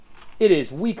It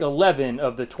is week 11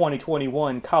 of the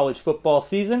 2021 college football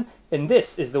season, and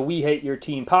this is the We Hate Your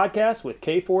Team podcast with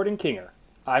Kay Ford and Kinger.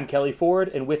 I'm Kelly Ford,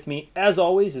 and with me, as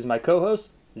always, is my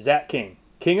co-host, Zach King.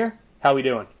 Kinger, how we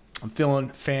doing? I'm feeling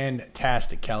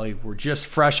fantastic, Kelly. We're just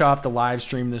fresh off the live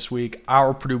stream this week.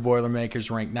 Our Purdue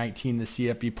Boilermakers ranked 19 in the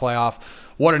CFB playoff.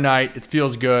 What a night. It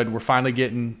feels good. We're finally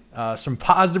getting some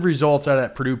positive results out of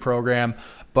that Purdue program.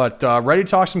 But ready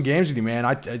to talk some games with you, man.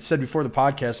 I said before the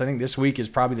podcast, I think this week is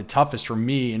probably the toughest for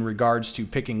me in regards to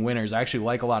picking winners. I actually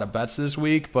like a lot of bets this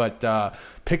week, but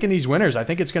picking these winners, I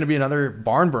think it's going to be another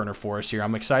barn burner for us here.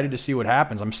 I'm excited to see what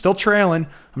happens. I'm still trailing.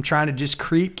 I'm trying to just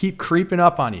keep creeping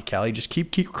up on you, Kelly. Just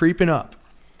keep creeping up.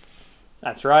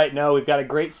 That's right. No, we've got a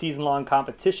great season-long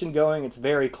competition going. It's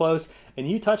very close,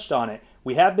 and you touched on it.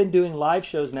 We have been doing live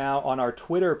shows now on our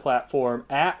Twitter platform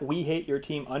at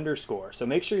WeHateYourTeam_. So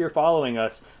make sure you're following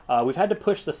us. We've had to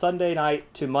push the Sunday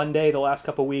night to Monday the last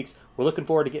couple weeks. We're looking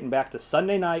forward to getting back to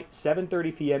Sunday night,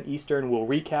 7:30 p.m. Eastern. We'll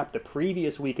recap the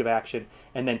previous week of action.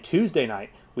 And then Tuesday night,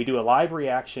 we do a live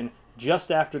reaction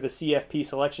just after the CFP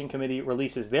Selection Committee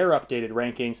releases their updated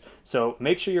rankings. So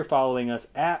make sure you're following us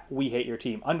at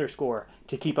WeHateYourTeam_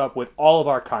 to keep up with all of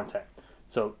our content.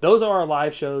 So those are our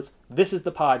live shows. This is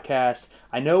the podcast.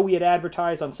 I know we had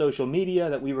advertised on social media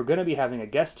that we were going to be having a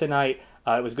guest tonight.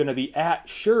 It was going to be at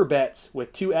SureBets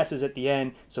with 2 S's at the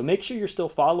end. So make sure you're still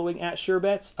following at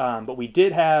SureBets. But we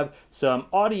did have some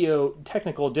audio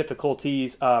technical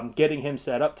difficulties getting him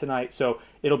set up tonight. So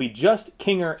it'll be just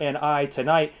Kinger and I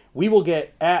tonight. We will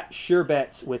get at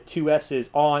SureBets with 2 S's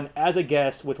on as a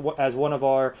guest as one of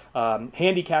our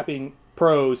handicapping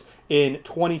pros in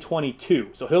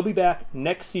 2022. So he'll be back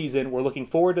next season. We're looking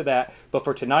forward to that. But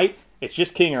for tonight, it's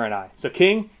just Kinger and I. So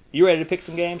King, you ready to pick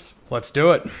some games? Let's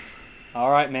do it. All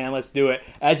right, man, let's do it.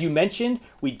 As you mentioned,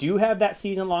 we do have that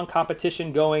season-long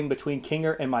competition going between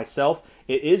Kinger and myself.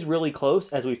 It is really close,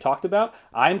 as we've talked about.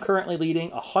 I'm currently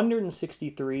leading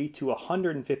 163 to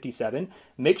 157.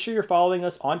 Make sure you're following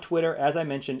us on Twitter, as I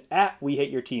mentioned, at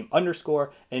WeHateYourTeam_,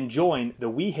 and join the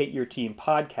We Hate Your Team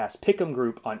podcast Pick'em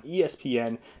group on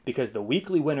ESPN, because the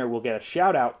weekly winner will get a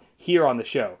shout-out here on the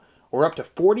show. We're up to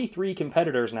 43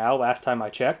 competitors now, last time I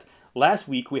checked. Last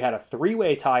week, we had a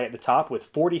 3-way tie at the top with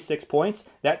 46 points.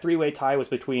 That 3-way tie was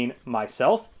between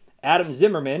myself, Adam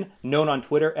Zimmerman, known on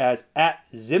Twitter as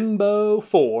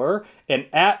 @Zimbo4, and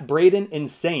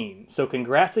 @BradenInsane. So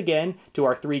congrats again to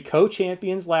our 3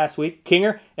 co-champions last week.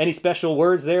 Kinger, any special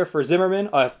words there for Zimmerman,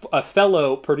 a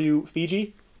fellow Purdue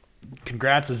Fiji?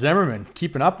 Congrats to Zimmerman.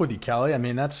 Keeping up with you, Kelly. I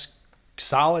mean, that's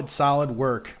solid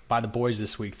work by the boys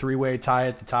this week. 3-way tie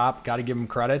at the top. Got to give them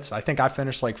credits. I think I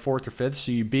finished like 4th or 5th,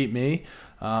 so you beat me.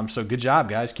 So good job,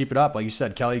 guys. Keep it up. Like you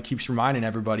said, Kelly keeps reminding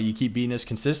everybody you keep beating us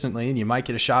consistently, and you might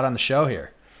get a shot on the show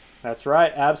here. That's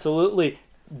right. Absolutely.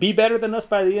 Be better than us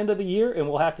by the end of the year, and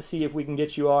we'll have to see if we can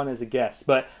get you on as a guest.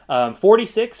 But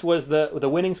 46 was the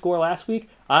winning score last week.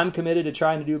 I'm committed to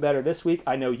trying to do better this week.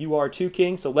 I know you are too,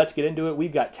 King, so let's get into it.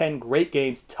 We've got 10 great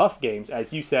games, tough games,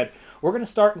 as you said. We're going to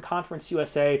start in Conference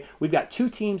USA. We've got 2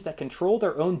 teams that control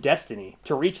their own destiny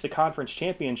to reach the conference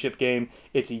championship game.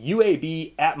 It's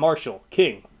UAB at Marshall.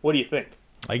 King, what do you think?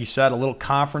 Like you said, a little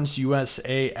Conference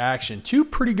USA action. 2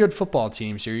 pretty good football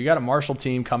teams here. You got a Marshall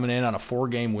team coming in on a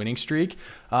 4-game winning streak.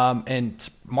 And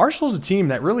Marshall's a team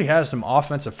that really has some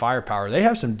offensive firepower. They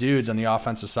have some dudes on the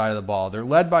offensive side of the ball. They're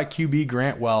led by QB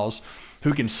Grant Wells,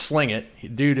 who can sling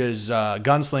it. Dude is a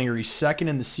gunslinger. He's second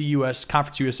in the CUS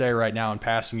Conference USA right now in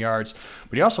passing yards,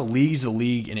 but he also leads the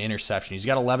league in interception. He's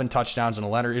got 11 touchdowns and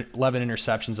 11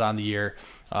 interceptions on the year.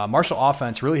 Marshall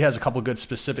offense really has a couple good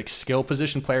specific skill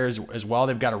position players as well.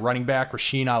 They've got a running back,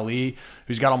 Rasheen Ali,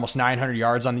 who's got almost 900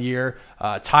 yards on the year,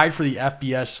 tied for the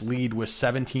FBS lead with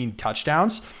 17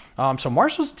 touchdowns. So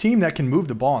Marshall's a team that can move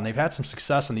the ball, and they've had some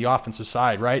success on the offensive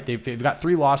side, right? They've got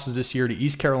 3 losses this year to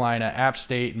East Carolina, App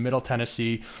State, and Middle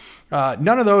Tennessee.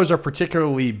 None of those are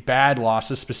particularly bad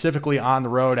losses, specifically on the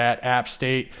road at App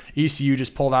State. ECU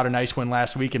just pulled out a nice win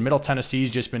last week, and Middle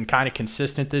Tennessee's just been kind of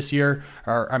consistent this year.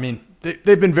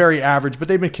 They've been very average, but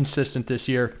they've been consistent this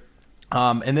year.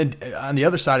 And then on the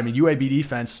other side, UAB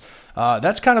defense,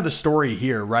 that's kind of the story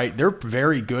here, right? They're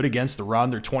very good against the run.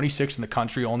 They're 26 in the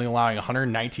country, only allowing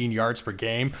 119 yards per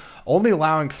game, only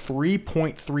allowing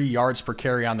 3.3 yards per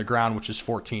carry on the ground, which is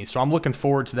 14th. So I'm looking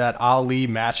forward to that Ali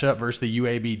matchup versus the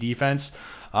UAB defense.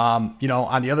 On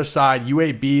the other side,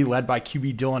 UAB led by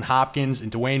QB Dylan Hopkins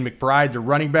and Dwayne McBride, their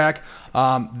running back.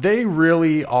 They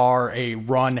really are a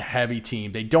run-heavy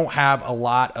team. They don't have a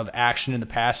lot of action in the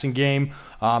passing game.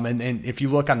 And if you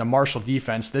look on the Marshall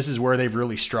defense, this is where they've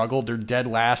really struggled. field. They're dead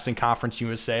last in Conference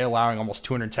USA, allowing almost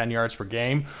 210 yards per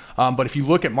game. But if you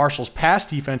look at Marshall's pass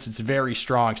defense, it's very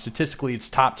strong. Statistically, it's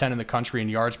top 10 in the country in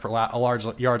yards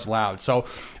allowed. So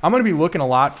I'm going to be looking a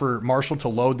lot for Marshall to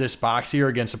load this box here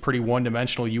against a pretty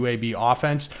one-dimensional UAB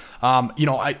offense.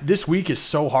 This week is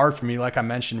so hard for me, like I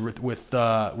mentioned,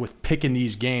 with picking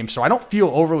these games. So I don't feel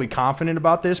overly confident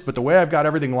about this, but the way I've got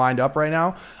everything lined up right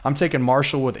now, I'm taking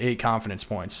Marshall with 8 confidence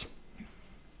points.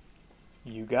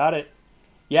 You got it.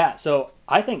 Yeah, so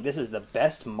I think this is the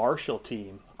best Marshall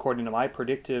team, according to my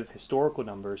predictive historical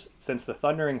numbers, since the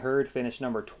Thundering Herd finished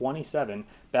number 27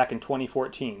 back in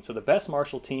 2014. So the best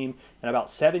Marshall team in about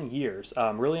 7 years.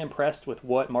 Really impressed with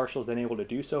what Marshall's been able to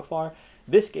do so far.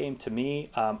 This game, to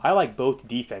me, I like both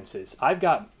defenses. I've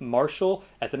got Marshall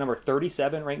as the number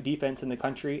 37 ranked defense in the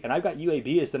country, and I've got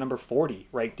UAB as the number 40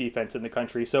 ranked defense in the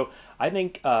country. So I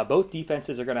think both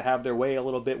defenses are going to have their way a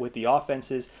little bit with the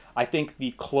offenses. I think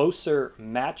the closer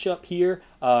matchup here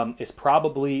is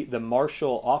probably the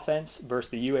Marshall offense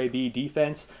versus the UAB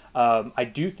defense. I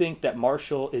do think that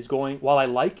Marshall is going, while I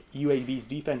like UAB's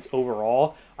defense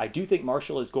overall, I do think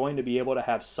Marshall is going to be able to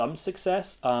have some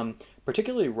success,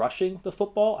 particularly rushing the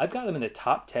football. I've got them in the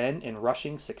top 10 in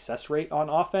rushing success rate on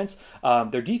offense.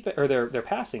 Their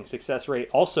passing success rate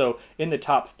also in the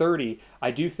top 30.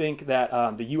 I do think that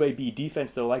the UAB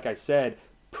defense, though, like I said,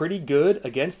 pretty good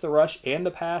against the rush and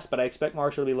the pass, but I expect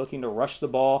Marshall to be looking to rush the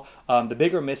ball. The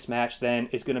bigger mismatch then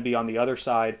is going to be on the other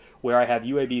side, where I have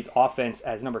UAB's offense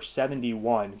as number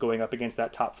 71 going up against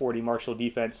that top 40 Marshall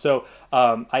defense. So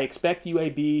I expect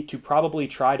UAB to probably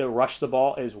try to rush the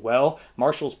ball as well.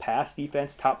 Marshall's pass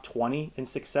defense, top 20 in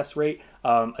success rate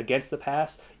against the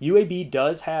pass. UAB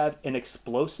does have an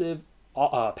explosive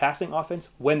passing offense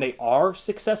when they are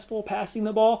successful passing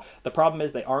the ball. The problem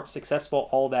is they aren't successful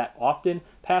all that often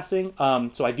passing.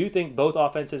 So I do think both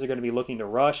offenses are going to be looking to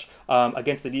rush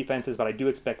against the defenses, but I do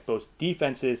expect both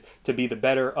defenses to be the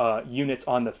better units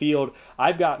on the field.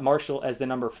 I've got Marshall as the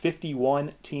number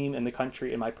 51 team in the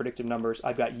country in my predictive numbers.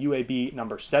 I've got UAB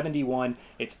number 71.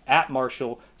 It's at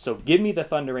Marshall. So give me the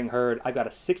Thundering Herd. I've got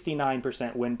a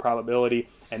 69% win probability,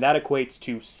 and that equates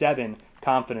to 7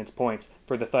 confidence points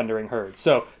for the Thundering Herd.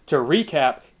 So to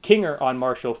recap, Kinger on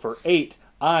Marshall for 8.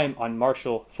 I'm on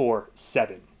Marshall for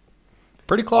 7.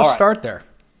 Pretty close start there.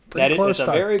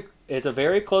 It's a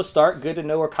very close start. Good to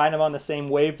know we're kind of on the same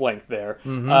wavelength there.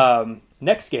 Mm-hmm.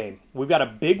 Next game, we've got a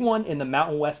big one in the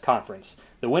Mountain West Conference.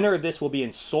 The winner of this will be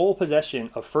in sole possession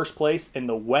of first place in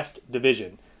the West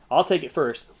Division. I'll take it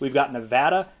first. We've got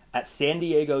Nevada at San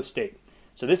Diego State.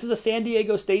 So this is a San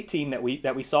Diego State team that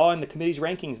we saw in the committee's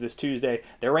rankings this Tuesday.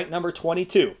 They're ranked number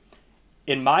 22.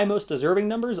 In my most deserving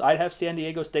numbers, I'd have San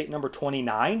Diego State number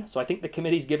 29. So I think the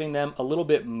committee's giving them a little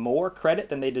bit more credit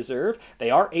than they deserve. They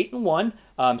are 8-1,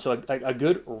 so a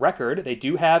good record. They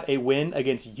do have a win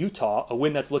against Utah, a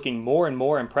win that's looking more and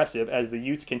more impressive as the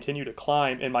Utes continue to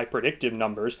climb in my predictive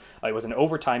numbers. It was an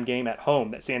overtime game at home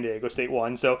that San Diego State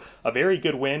won, so a very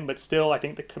good win, but still I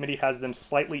think the committee has them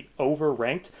slightly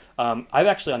over-ranked. I've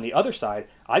actually, on the other side,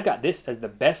 I've got this as the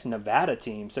best Nevada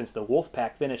team since the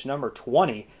Wolfpack finished number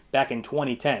 20 back in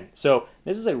 2010. So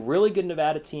this is a really good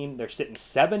Nevada team. They're sitting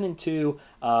 7-2.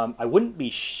 I wouldn't be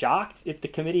shocked if the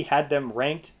committee had them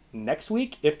ranked next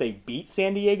week if they beat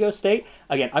San Diego State.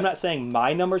 Again, I'm not saying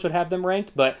my numbers would have them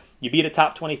ranked, but you beat a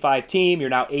top 25 team, you're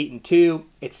now 8-2.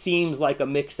 It seems like a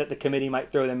mix that the committee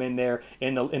might throw them in there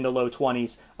in the low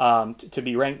 20s to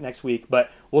be ranked next week.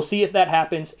 But we'll see if that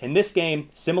happens. In this game,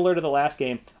 similar to the last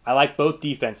game, I like both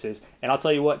defenses. And I'll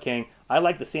tell you what, King, I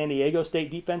like the San Diego State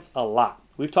defense a lot.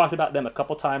 We've talked about them a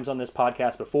couple times on this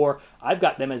podcast before. I've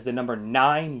got them as the number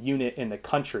 9 unit in the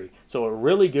country. So a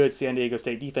really good San Diego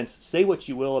State defense. Say what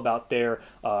you will about their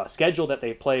schedule that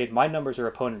they played. My numbers are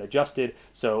opponent adjusted.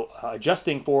 So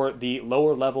adjusting for the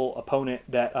lower level opponent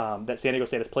that San Diego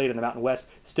State has played in the Mountain West,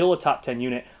 still a top 10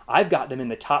 unit. I've got them in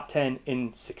the top 10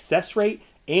 in success rate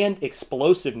and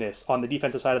explosiveness on the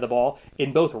defensive side of the ball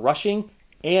in both rushing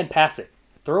and passing.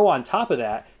 Throw on top of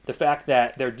that the fact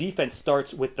that their defense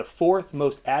starts with the 4th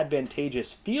most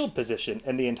advantageous field position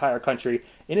in the entire country,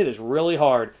 and it is really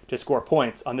hard to score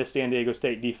points on this San Diego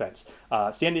State defense.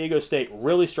 San Diego State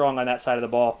really strong on that side of the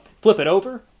ball. Flip it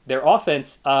over, their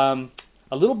offense,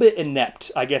 a little bit inept,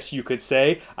 I guess you could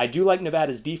say. I do like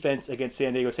Nevada's defense against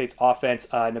San Diego State's offense.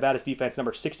 Nevada's defense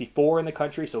number 64 in the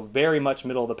country, so very much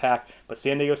middle of the pack, but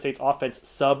San Diego State's offense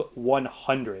sub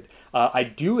 100. I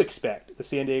do expect the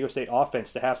San Diego State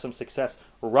offense to have some success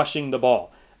rushing the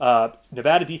ball.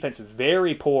 Nevada defense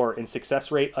very poor in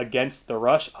success rate against the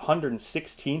rush,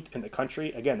 116th in the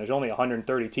country. Again, there's only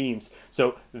 130 teams,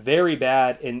 so very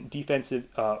bad in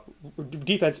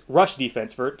rush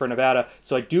defense for Nevada.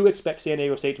 So I do expect San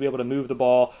Diego State to be able to move the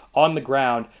ball on the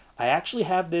ground. I actually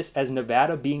have this as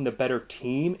Nevada being the better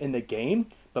team in the game,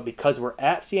 but because we're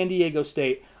at San Diego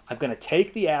State, I'm going to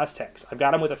take the Aztecs. I've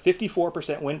got them with a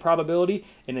 54% win probability,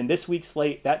 and in this week's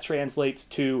slate, that translates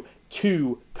to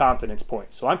 2 confidence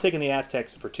points. So I'm taking the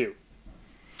Aztecs for 2.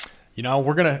 You know,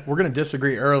 we're gonna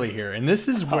disagree early here, and this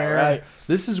is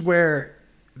where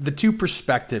the 2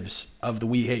 perspectives of the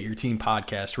We Hate Your Team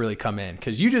podcast really come in,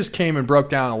 because you just came and broke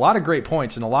down a lot of great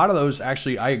points, and a lot of those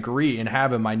actually I agree and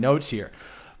have in my notes here.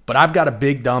 But I've got a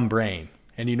big dumb brain.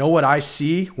 And you know what I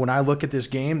see when I look at this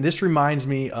game? This reminds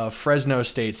me of Fresno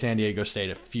State, San Diego State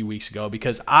a few weeks ago,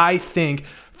 because I think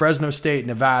Fresno State and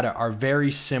Nevada are very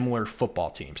similar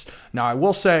football teams. Now, I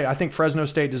will say I think Fresno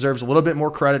State deserves a little bit more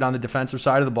credit on the defensive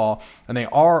side of the ball, and they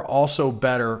are also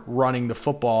better running the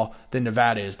football than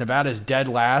Nevada is. Nevada is dead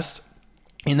last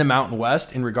in the Mountain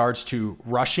West in regards to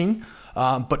rushing.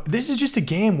 But this is just a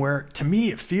game where, to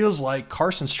me, it feels like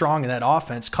Carson Strong and that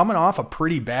offense coming off a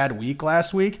pretty bad week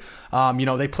last week.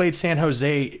 They played San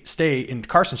Jose State, and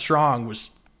Carson Strong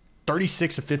was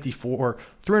 36 of 54,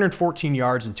 314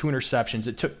 yards and 2 interceptions.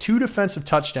 It took 2 defensive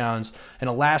touchdowns and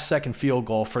a last-second field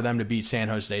goal for them to beat San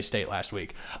Jose State last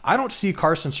week. I don't see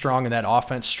Carson Strong and that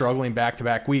offense struggling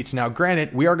back-to-back weeks. Now,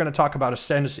 granted, we are going to talk about a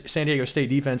San Diego State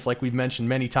defense, like we've mentioned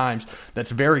many times,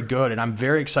 that's very good, and I'm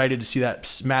very excited to see that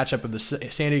matchup of the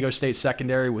San Diego State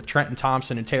secondary with Trenton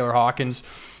Thompson and Taylor Hawkins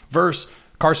versus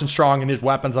Carson Strong and his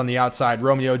weapons on the outside,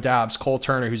 Romeo Doubs, Cole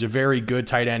Turner, who's a very good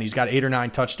tight end. He's got 8 or 9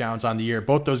 touchdowns on the year.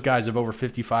 Both those guys have over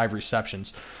 55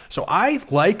 receptions. So I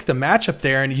like the matchup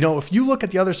there. And, if you look at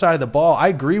the other side of the ball, I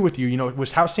agree with you. It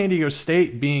was how San Diego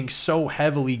State being so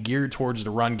heavily geared towards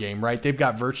the run game, right? They've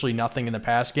got virtually nothing in the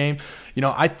pass game.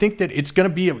 I think that it's going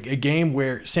to be a game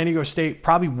where San Diego State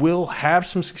probably will have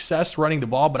some success running the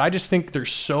ball, but I just think they're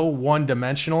so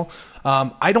one-dimensional.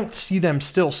 I don't see them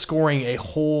still scoring a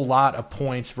whole lot of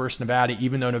points versus Nevada,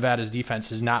 even though Nevada's defense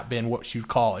has not been what you'd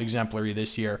call exemplary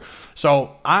this year.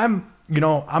 So I'm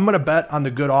going to bet on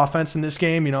the good offense in this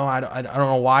game. I don't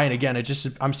know why. And again,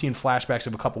 I'm seeing flashbacks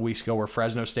of a couple weeks ago where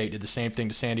Fresno State did the same thing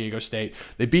to San Diego State.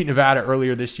 They beat Nevada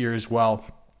earlier this year as well.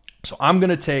 So I'm going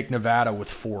to take Nevada with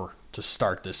 4 to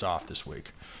start this off this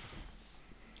week.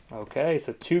 Okay,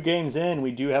 so 2 games in,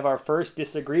 we do have our first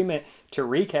disagreement. To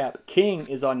recap, King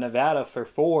is on Nevada for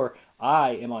 4.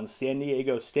 I am on San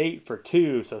Diego State for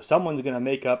 2. So someone's going to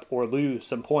make up or lose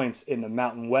some points in the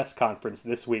Mountain West Conference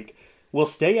this week. We'll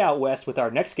stay out west with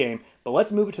our next game, but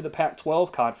let's move it to the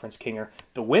Pac-12 Conference, Kinger.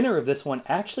 The winner of this one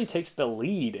actually takes the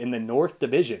lead in the North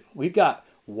Division. We've got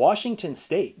Washington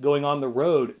State going on the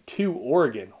road to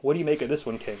Oregon. What do you make of this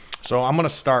one, King? So I'm going to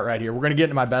start right here. We're going to get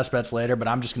into my best bets later, but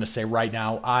I'm just going to say right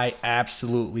now, I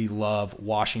absolutely love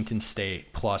Washington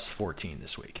State plus 14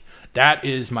 this week. That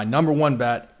is my number 1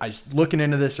 bet. I was looking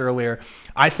into this earlier.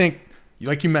 I think,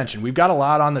 like you mentioned, we've got a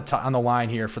lot on the line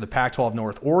here for the Pac-12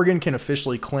 North. Oregon can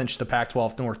officially clinch the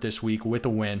Pac-12 North this week with a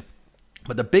win.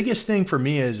 But the biggest thing for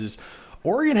me is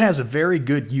Oregon has a very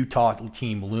good Utah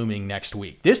team looming next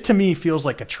week. This, to me, feels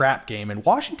like a trap game. And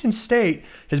Washington State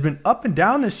has been up and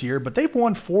down this year, but they've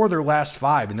won 4 of their last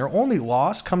 5. And their only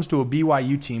loss comes to a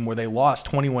BYU team where they lost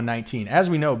 21-19.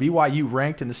 As we know, BYU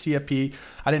ranked in the CFP.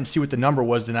 I didn't see what the number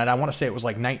was tonight. I want to say it was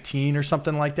like 19 or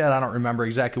something like that. I don't remember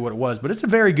exactly what it was. But it's a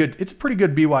pretty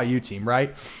good BYU team,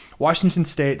 right? Washington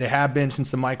State, they have been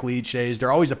since the Mike Leach days.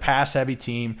 They're always a pass-heavy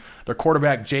team. Their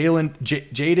quarterback, Jaden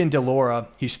DeLora,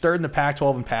 he's 3rd in the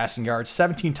Pac-12 in passing yards,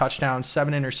 17 touchdowns,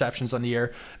 7 interceptions on the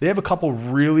year. They have a couple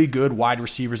really good wide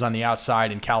receivers on the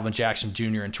outside in Calvin Jackson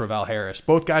Jr. and Travell Harris.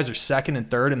 Both guys are 2nd and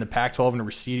 3rd in the Pac-12 in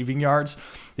receiving yards.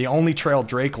 They only trail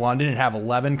Drake London and have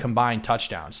 11 combined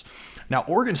touchdowns. Now,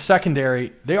 Oregon's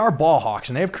secondary, they are ball hawks,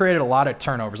 and they have created a lot of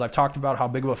turnovers. I've talked about how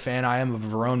big of a fan I am of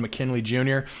Verone McKinley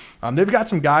Jr. They've got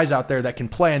some guys out there that can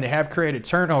play, and they have created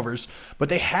turnovers, but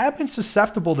they have been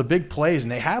susceptible to big plays,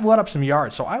 and they have let up some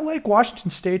yards. So I like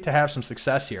Washington State to have some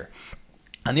success here.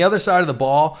 On the other side of the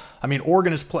ball, I mean,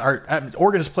 Oregon has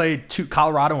played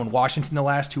Colorado and Washington the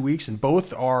last 2 weeks, and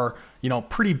both are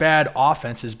pretty bad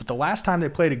offenses. But the last time they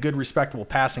played a good, respectable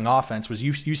passing offense was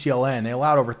UCLA, and they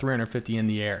allowed over 350 in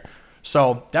the air.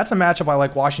 So that's a matchup I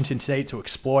like Washington State to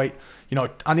exploit.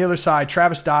 On the other side,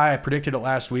 Travis Dye, I predicted it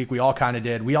last week. We all kind of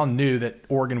did. We all knew that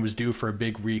Oregon was due for a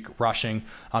big week rushing.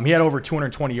 He had over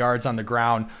 220 yards on the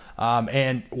ground.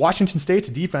 And Washington State's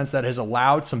defense that has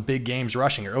allowed some big games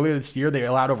rushing. Earlier this year, they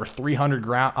allowed over 300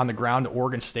 on the ground to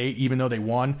Oregon State, even though they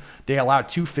won. They allowed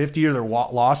 250 to their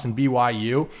loss in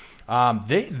BYU.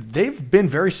 They've been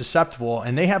very susceptible,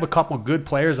 and they have a couple good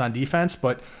players on defense.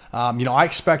 But I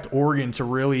expect Oregon to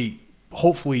really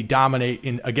hopefully dominate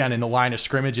in the line of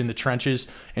scrimmage in the trenches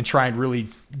and try and really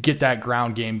get that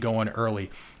ground game going early.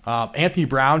 Anthony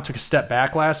Brown took a step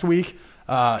back last week,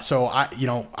 so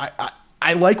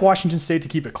I like Washington State to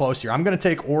keep it close here. I'm going to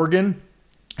take Oregon,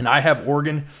 and I have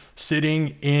Oregon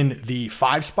sitting in the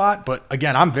 5 spot. But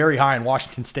again, I'm very high on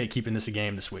Washington State keeping this a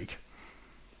game this week.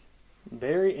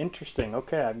 Very interesting.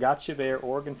 Okay, I've got you there,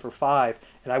 Oregon for 5.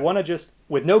 And I want to just,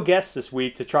 with no guests this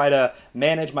week, to try to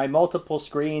manage my multiple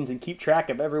screens and keep track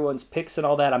of everyone's picks and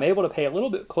all that, I'm able to pay a little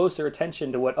bit closer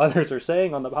attention to what others are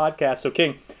saying on the podcast. So,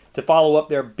 King, to follow up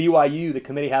there, BYU, the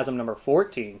committee has them number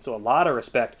 14. So a lot of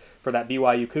respect for that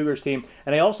BYU Cougars team.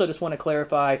 And I also just want to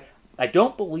clarify, I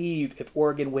don't believe if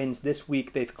Oregon wins this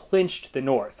week, they've clinched the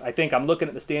North. I think I'm looking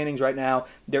at the standings right now.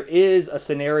 There is a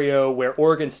scenario where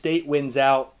Oregon State wins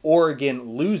out,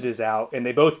 Oregon loses out, and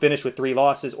they both finish with 3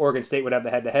 losses. Oregon State would have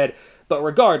the head-to-head. But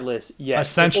regardless,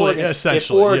 yes,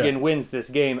 if Oregon wins this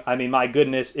game, I mean, my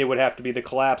goodness, it would have to be the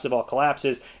collapse of all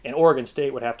collapses, and Oregon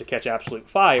State would have to catch absolute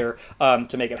fire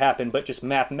to make it happen. But just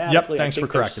mathematically, thanks I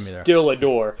think for correcting me there. Still a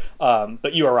door.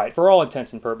 But you are right. For all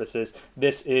intents and purposes,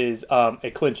 this is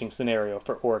a clinching scenario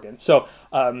for Oregon. So,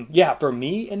 for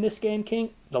me in this game,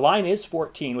 King, the line is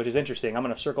 14, which is interesting. I'm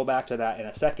going to circle back to that in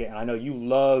a second. And I know you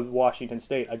love Washington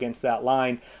State against that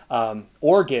line.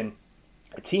 Oregon,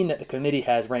 a team that the committee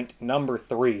has ranked number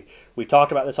 3. We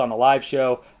talked about this on the live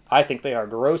show. I think they are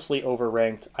grossly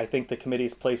overranked. I think the committee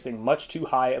is placing much too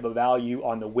high of a value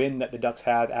on the win that the Ducks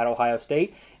have at Ohio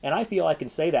State. And I feel I can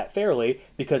say that fairly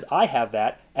because I have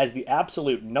that as the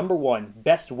absolute number 1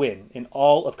 best win in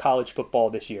all of college football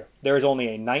this year. There is only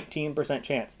a 19%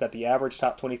 chance that the average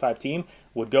top 25 team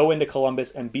would go into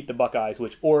Columbus and beat the Buckeyes,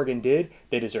 which Oregon did.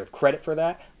 They deserve credit for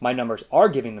that. My numbers are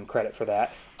giving them credit for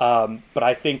that. But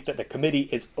I think that the committee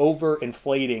is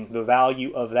overinflating the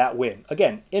value of that win.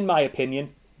 Again, in my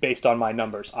opinion, based on my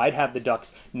numbers, I'd have the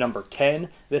Ducks number 10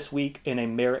 this week in a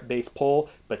merit-based poll,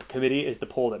 but the committee is the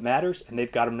poll that matters, and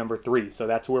they've got them number 3. So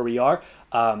that's where we are.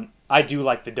 I do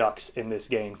like the Ducks in this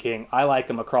game, King. I like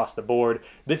them across the board.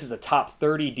 This is a top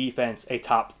 30 defense, a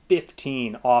top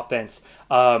 15 offense.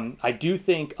 I do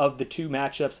think of the two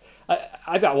matchups,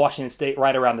 I've got Washington State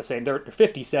right around the same. They're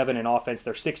 57 in offense,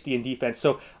 they're 60 in defense.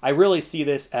 So I really see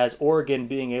this as Oregon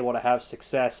being able to have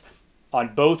success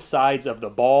on both sides of the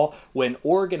ball. When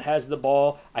Oregon has the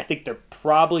ball, I think they're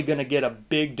probably going to get a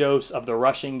big dose of the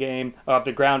rushing game, of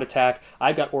the ground attack.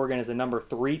 I've got Oregon as the number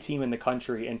 3 team in the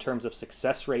country in terms of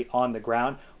success rate on the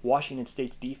ground. Washington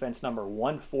State's defense number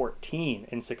 114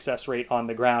 in success rate on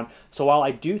the ground. So while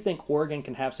I do think Oregon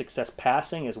can have success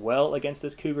passing as well against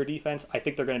this Cougar defense, I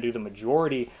think they're going to do the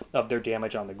majority of their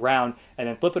damage on the ground. And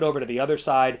then flip it over to the other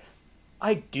side,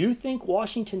 I do think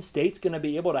Washington State's going to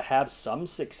be able to have some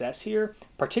success here,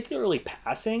 particularly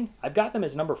passing. I've got them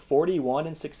as number 41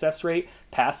 in success rate,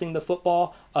 passing the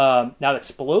football. Now,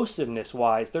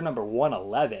 explosiveness-wise, they're number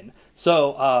 111.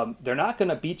 So they're not going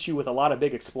to beat you with a lot of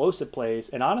big explosive plays.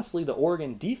 And honestly, the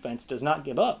Oregon defense does not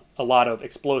give up a lot of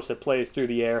explosive plays through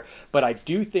the air. But I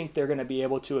do think they're going to be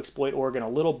able to exploit Oregon a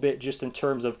little bit just in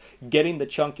terms of getting the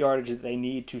chunk yardage that they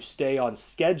need to stay on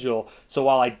schedule. So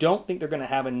while I don't think they're going to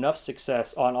have enough success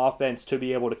on offense to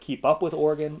be able to keep up with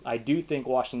Oregon, I do think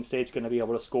Washington State's going to be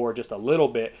able to score just a little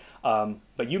bit.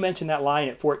 But you mentioned that line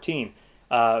at 14.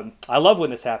 I love when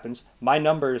this happens. My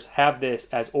numbers have this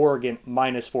as Oregon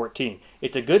minus 14.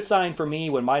 It's a good sign for me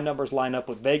when my numbers line up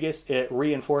with Vegas. It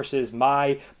reinforces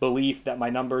my belief that my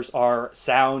numbers are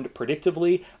sound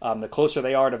predictively. The closer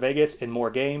they are to Vegas in more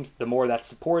games, the more that's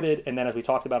supported. And then as we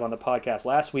talked about on the podcast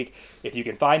last week, if you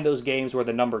can find those games where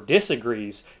the number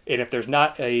disagrees, and if there's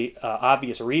not a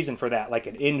obvious reason for that, like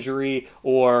an injury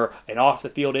or an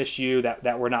off-the-field issue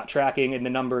that we're not tracking in the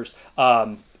numbers,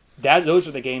 those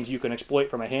are the games you can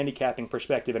exploit from a handicapping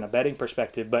perspective and a betting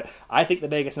perspective. But I think the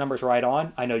Vegas number's right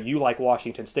on. I know you like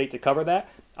Washington State to cover that.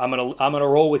 I'm gonna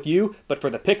roll with you. But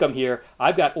for the pick'em here,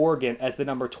 I've got Oregon as the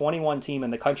number 21 team in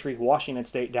the country. Washington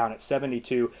State down at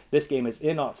 72. This game is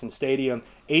in Autzen Stadium.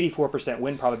 84%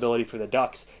 win probability for the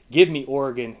Ducks. Give me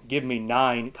Oregon. Give me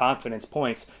 9 confidence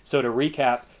points. So to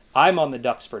recap, I'm on the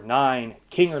Ducks for 9.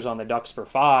 Kinger's on the Ducks for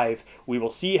 5. We will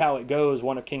see how it goes.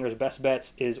 One of Kinger's best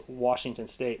bets is Washington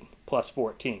State plus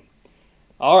 14.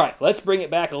 All right, let's bring it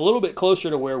back a little bit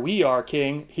closer to where we are,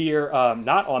 King, here,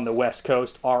 not on the West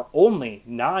Coast. Our only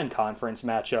non-conference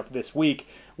matchup this week,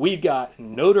 we've got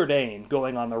Notre Dame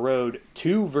going on the road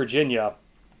to Virginia.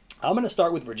 I'm going to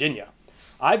start with Virginia.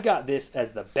 I've got this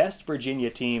as the best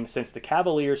Virginia team since the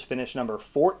Cavaliers finished number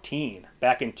 14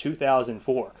 back in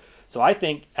 2004. So I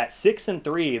think at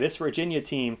 6-3, this Virginia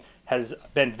team has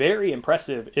been very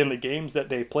impressive in the games that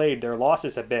they've played. Their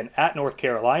losses have been at North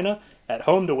Carolina, at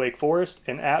home to Wake Forest,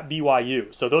 and at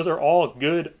BYU. So those are all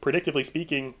good, predictably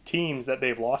speaking, teams that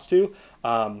they've lost to.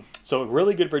 So a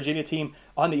really good Virginia team.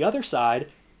 On the other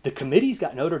side, the committee's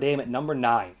got Notre Dame at number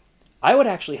 9. I would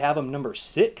actually have them number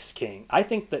 6, King. I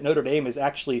think that Notre Dame is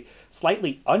actually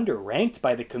slightly underranked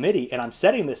by the committee, and I'm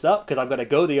setting this up because I'm going to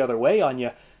go the other way on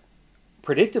you.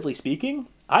 Predictably speaking,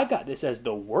 I've got this as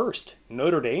the worst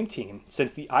Notre Dame team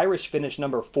since the Irish finished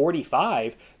number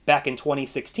 45 back in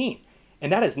 2016.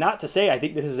 And that is not to say I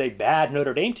think this is a bad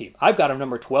Notre Dame team. I've got them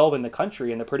number 12 in the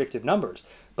country in the predictive numbers.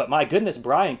 But my goodness,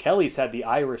 Brian Kelly's had the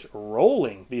Irish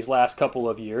rolling these last couple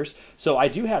of years. So I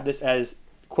do have this as,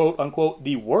 quote unquote,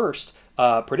 the worst,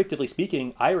 predictively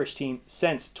speaking, Irish team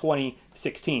since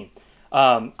 2016.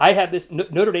 I have this,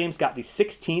 Notre Dame's got the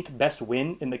 16th best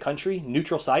win in the country,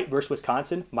 neutral site versus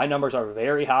Wisconsin. My numbers are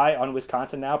very high on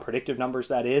Wisconsin now, predictive numbers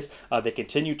that is. They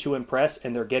continue to impress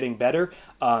and they're getting better.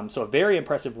 So a very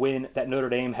impressive win that Notre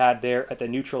Dame had there at the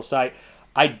neutral site.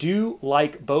 I do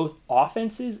like both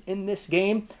offenses in this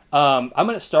game. I'm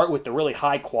going to start with the really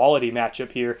high quality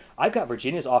matchup here. I've got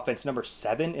Virginia's offense number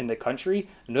 7 in the country,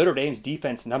 Notre Dame's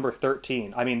defense number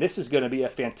 13. I mean, this is going to be a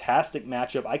fantastic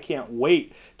matchup. I can't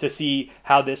wait to see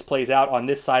how this plays out on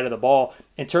this side of the ball.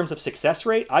 In terms of success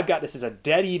rate, I've got this as a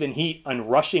dead even heat on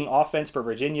rushing offense for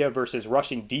Virginia versus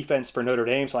rushing defense for Notre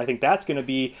Dame. So I think that's going to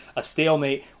be a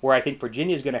stalemate. Where I think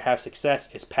Virginia is going to have success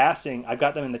is passing. I've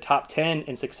got them in the top 10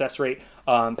 in success rate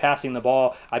passing the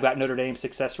ball. I've got Notre Dame's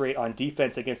success rate on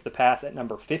defense against the pass at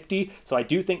number 50. So I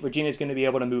do think Virginia is going to be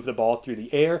able to move the ball through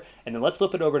the air. And then let's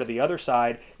flip it over to the other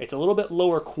side. It's a little bit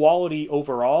lower quality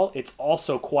overall. It's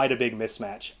also quite a big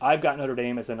mismatch. I've got Notre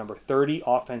Dame as the number 30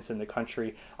 offense in the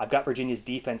country. I've got Virginia's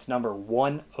defense number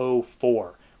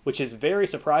 104, which is very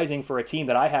surprising for a team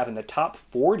that I have in the top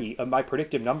 40 of my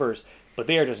predictive numbers, but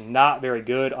they are just not very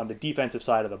good on the defensive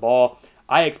side of the ball.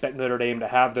 I expect Notre Dame to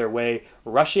have their way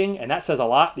rushing, and that says a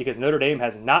lot because Notre Dame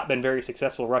has not been very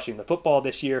successful rushing the football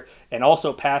this year, and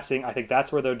also passing. I think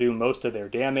that's where they'll do most of their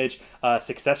damage.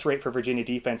 Success rate for Virginia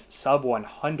defense, sub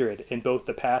 100 in both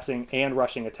the passing and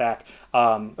rushing attack,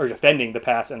 or defending the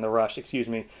pass and the rush, excuse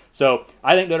me. So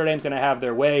I think Notre Dame's going to have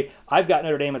their way. I've got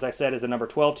Notre Dame, as I said, as the number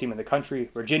 12 team in the country,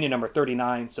 Virginia number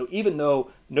 39. So even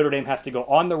though Notre Dame has to go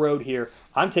on the road here,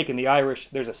 I'm taking the Irish.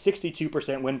 There's a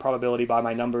 62% win probability by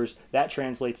my numbers. That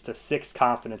translates to 6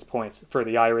 confidence points for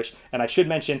the Irish. And I should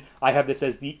mention, I have this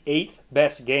as the 8th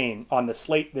best game on the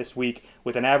slate this week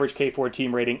with an average K4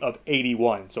 team rating of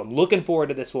 81. So I'm looking forward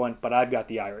to this one, but I've got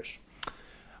the Irish.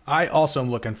 I also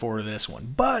am looking forward to this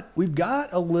one, but we've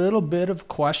got a little bit of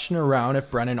question around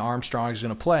if Brennan Armstrong is going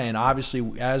to play, and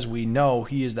obviously, as we know,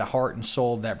 he is the heart and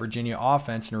soul of that Virginia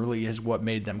offense, and really is what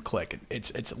made them click.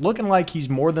 It's looking like he's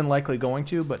more than likely going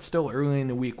to, but still early in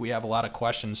the week, we have a lot of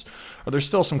questions, or there's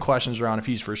still some questions around if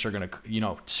he's for sure going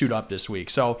to, suit up this week.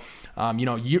 So,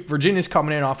 Virginia's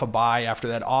coming in off a bye after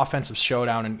that offensive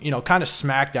showdown and, kind of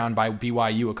smackdown by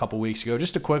BYU a couple weeks ago.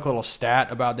 Just a quick little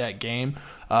stat about that game.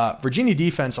 Virginia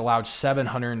defense allowed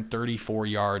 734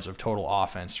 yards of total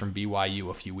offense from BYU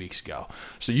a few weeks ago.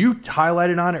 So you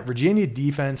highlighted on it, Virginia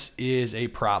defense is a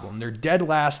problem. They're dead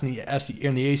last in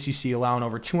the ACC, allowing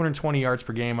over 220 yards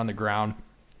per game on the ground.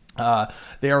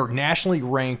 They are nationally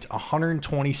ranked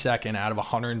 122nd out of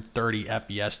 130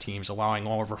 FBS teams, allowing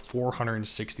over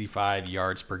 465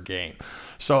 yards per game.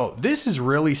 So this is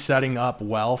really setting up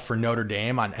well for Notre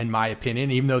Dame, in my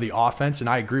opinion, even though the offense, and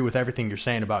I agree with everything you're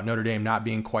saying about Notre Dame not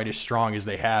being quite as strong as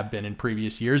they have been in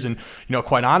previous years. And,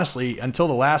 quite honestly, until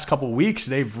the last couple of weeks,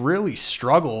 they've really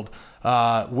struggled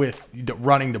with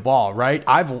running the ball, right?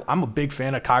 I'm a big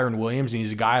fan of Kyron Williams, and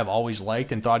he's a guy I've always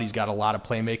liked and thought he's got a lot of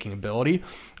playmaking ability.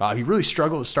 He really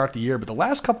struggled to start the year, but the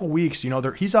last couple of weeks,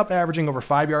 he's up averaging over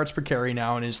 5 yards per carry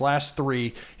now. In his last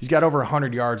 3, he's got over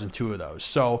 100 yards in 2 of those.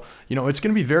 So, it's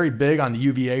going to be very big on the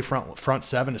UVA front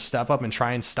 7 to step up and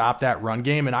try and stop that run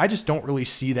game, and I just don't really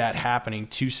see that happening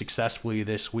too successfully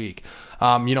this week.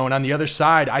 And on the other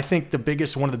side, I think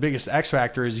one of the biggest X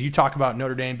factors is you talk about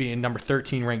Notre Dame being number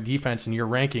 13 ranked defense in your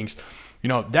rankings.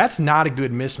 That's not a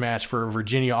good mismatch for a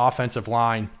Virginia offensive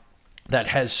line that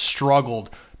has struggled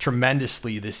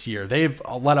tremendously this year. They've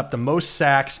let up the most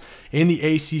sacks in the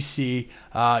ACC.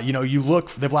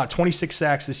 They've allowed 26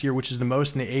 sacks this year, which is the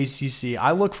most in the ACC.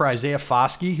 I look for Isaiah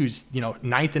Foskey, who's,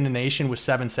 ninth in the nation with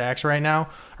 7 sacks right now,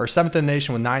 or 7th in the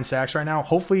nation with 9 sacks right now,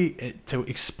 hopefully to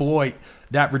exploit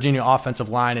that Virginia offensive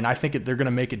line, and I think they're going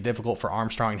to make it difficult for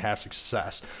Armstrong to have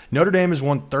success. Notre Dame has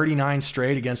won 39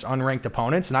 straight against unranked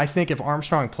opponents, and I think if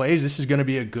Armstrong plays, this is going to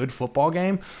be a good football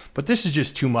game, but this is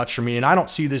just too much for me, and I don't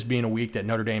see this being a week that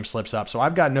Notre Dame slips up, so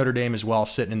I've got Notre Dame as well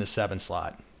sitting in the 7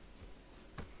 slot.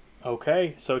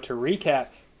 Okay, so to recap,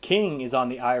 King is on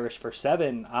the Irish for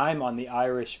 7. I'm on the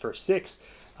Irish for 6.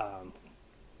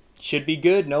 Should be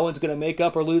good. No one's going to make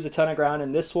up or lose a ton of ground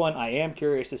in this one. I am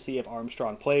curious to see if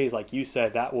Armstrong plays. Like you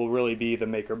said, that will really be the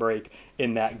make or break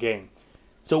in that game.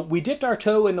 So we dipped our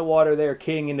toe in the water there,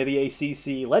 King, into the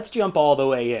ACC. Let's jump all the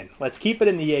way in. Let's keep it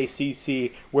in the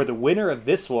ACC, where the winner of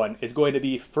this one is going to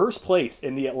be first place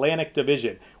in the Atlantic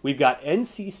Division. We've got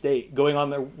NC State going on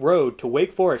the road to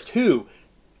Wake Forest, who,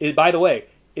 by the way,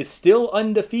 is still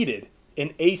undefeated in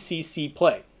ACC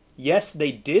play. Yes,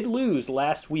 they did lose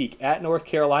last week at North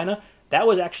Carolina. That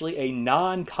was actually a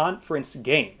non-conference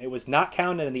game. It was not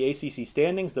counted in the ACC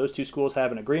standings. Those two schools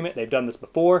have an agreement. They've done this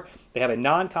before. They have a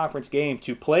non-conference game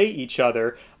to play each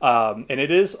other, and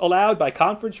it is allowed by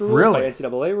conference rules, by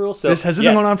NCAA rules. So, has it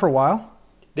been going on for a while?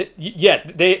 Yes,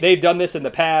 they've done this in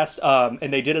the past,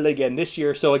 and they did it again this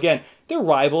year. So again, they're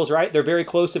rivals, right? They're very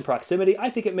close in proximity. I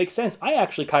think it makes sense. I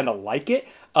actually kind of like it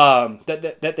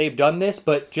that they've done this,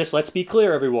 but just let's be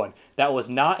clear, everyone. That was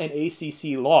not an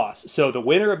ACC loss. So the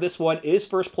winner of this one is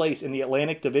first place in the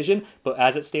Atlantic Division, but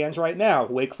as it stands right now,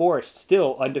 Wake Forest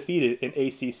still undefeated in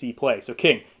ACC play. So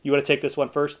King, you want to take this one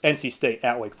first? NC State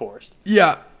at Wake Forest.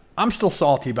 Yeah. I'm still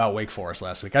salty about Wake Forest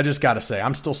last week. I just got to say,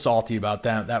 I'm still salty about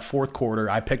them. That fourth quarter,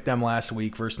 I picked them last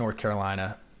week versus North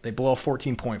Carolina. They blow a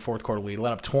 14-point fourth quarter lead,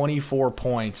 let up 24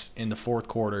 points in the fourth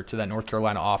quarter to that North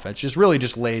Carolina offense. Just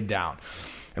laid down.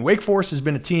 And Wake Forest has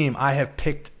been a team I have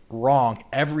picked wrong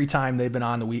every time they've been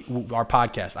on our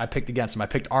podcast. I picked against them. I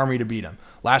picked Army to beat them.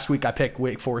 Last week, I picked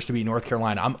Wake Forest to beat North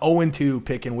Carolina. I'm 0-2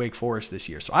 picking Wake Forest this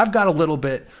year. So I've got a little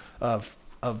bit of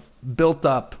built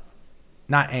up.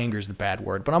 Not anger is the bad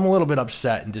word, but I'm a little bit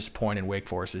upset and disappointed in Wake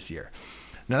Forest this year.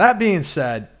 Now, that being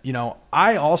said,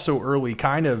 I also early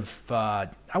kind of, I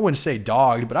wouldn't say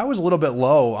dogged, but I was a little bit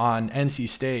low on NC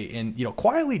State. And,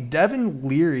 quietly, Devin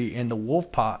Leary and the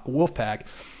Wolfpack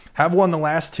have won the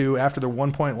last 2 after their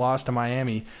 1-point loss to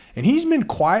Miami. And he's been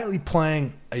quietly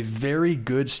playing a very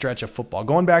good stretch of football.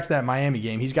 Going back to that Miami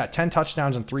game, he's got 10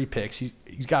 touchdowns and 3 picks.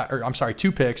 He's got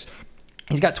 2 picks.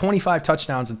 He's got 25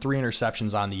 touchdowns and 3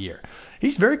 interceptions on the year.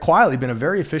 He's very quietly been a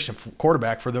very efficient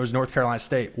quarterback for those North Carolina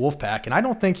State Wolfpack, and I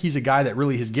don't think he's a guy that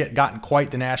really has gotten quite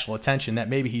the national attention that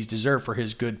maybe he's deserved for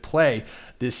his good play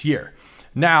this year.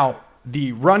 Now,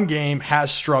 the run game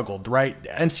has struggled, right?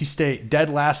 NC State dead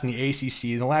last in the ACC.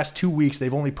 In the last 2 weeks,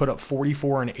 they've only put up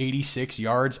 44 and 86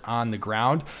 yards on the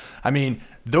ground. I mean,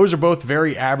 those are both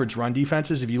very average run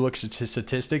defenses if you look at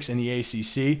statistics in the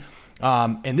ACC.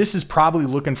 And this is probably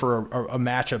looking for a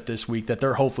matchup this week that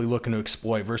they're hopefully looking to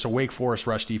exploit versus a Wake Forest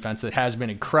rush defense that has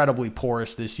been incredibly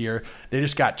porous this year. They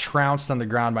just got trounced on the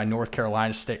ground by North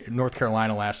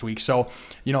Carolina last week. So,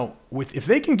 if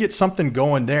they can get something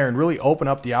going there and really open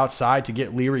up the outside to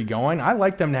get Leary going, I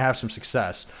like them to have some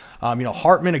success.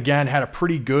 Hartman, again, had a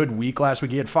pretty good week last week.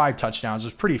 He had 5 touchdowns. It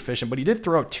was pretty efficient, but he did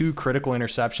throw out 2 critical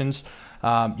interceptions.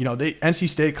 NC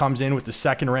State comes in with the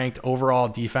second-ranked overall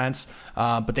defense,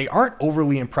 but they aren't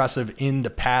overly impressive in the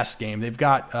pass game. They've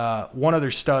got one other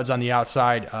studs on the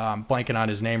outside. I'm blanking on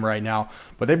his name right now,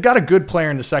 but they've got a good player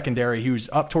in the secondary. He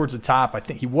was up towards the top. I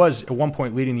think he was at one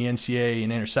point leading the NCAA in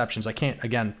interceptions. I can't,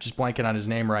 again, just blanking on his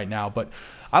name right now, but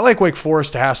I like Wake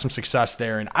Forest to have some success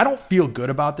there, and I don't feel good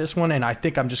about this one, and I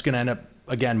think I'm just going to end up,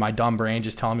 again, my dumb brain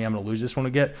just telling me I'm going to lose this one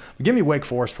again. Give me Wake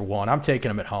Forest for 1. I'm taking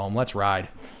them at home. Let's ride.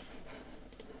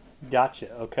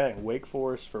 Gotcha. Okay, Wake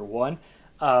Forest for 1.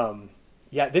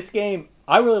 This game,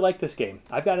 I really like this game.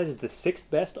 I've got it as the 6th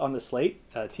best on the slate.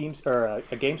 A game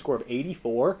score of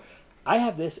 84. I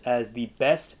have this as the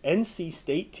best NC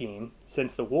State team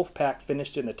since the Wolfpack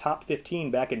finished in the top 15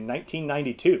 back in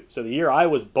 1992. So the year I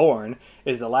was born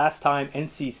is the last time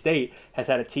NC State has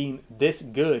had a team this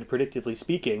good, predictively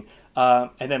speaking.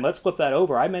 And then let's flip that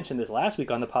over. I mentioned this last week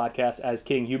on the podcast. As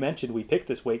King, you mentioned we picked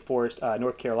this Wake Forest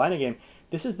North Carolina game.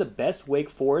 This is the best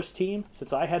Wake Forest team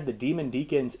since I had the Demon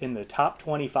Deacons in the top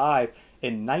 25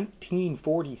 in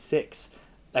 1946.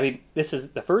 I mean, this is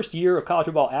the first year of college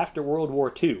football after World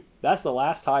War II. That's the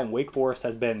last time Wake Forest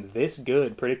has been this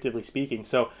good, predictively speaking.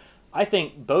 So I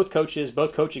think both coaches,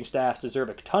 both coaching staffs deserve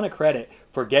a ton of credit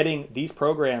for getting these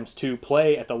programs to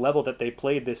play at the level that they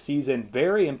played this season.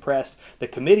 Very impressed. The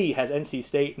committee has NC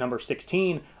State number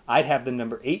 16. I'd have them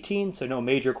number 18, so no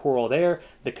major quarrel there.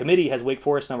 The committee has Wake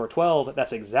Forest number 12.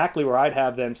 That's exactly where I'd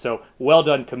have them. So well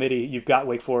done, committee. You've got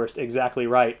Wake Forest exactly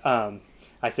right.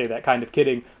 I say that kind of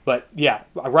kidding, but yeah,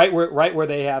 right where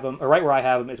they have them, or right where I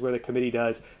have them, is where the committee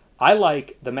does. I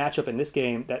like the matchup in this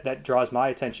game that draws my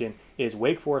attention is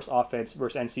Wake Forest offense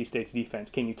versus NC State's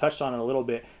defense. King, you touched on it a little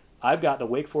bit. I've got the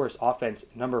Wake Forest offense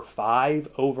number 5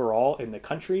 overall in the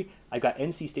country. I've got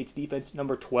NC State's defense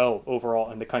number 12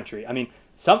 overall in the country. I mean,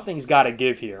 something's got to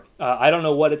give here. I don't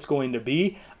know what it's going to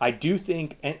be. I do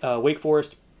think Wake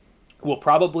Forest will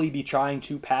probably be trying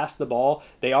to pass the ball.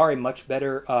 They are a much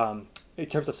better in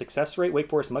terms of success rate. Wake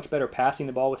Forest much better passing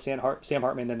the ball with Sam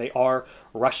Hartman than they are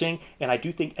rushing. And I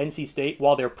do think NC State,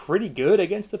 while they're pretty good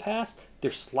against the pass, they're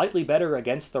slightly better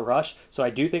against the rush. So I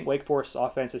do think Wake Forest's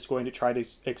offense is going to try to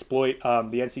exploit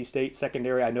the NC State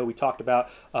secondary. I know we talked about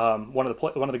one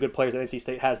of the good players that NC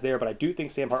State has there, but I do think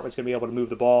Sam Hartman's going to be able to move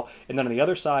the ball. And then on the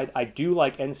other side, I do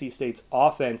like NC State's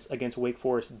offense against Wake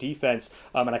Forest defense.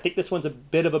 And I think this one's a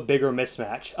bit of a bigger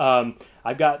mismatch.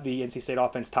 I've got the NC State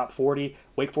offense top 40,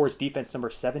 Wake Forest defense number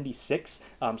 76,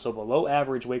 so below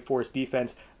average Wake Forest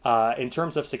defense. In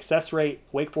terms of success rate,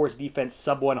 Wake Forest defense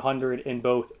sub 100 in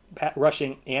both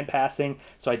rushing and passing,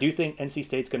 so I do think NC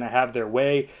State's going to have their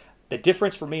way. The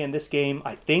difference for me in this game,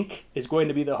 I think, is going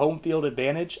to be the home field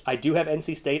advantage. I do have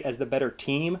NC State as the better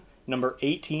team, number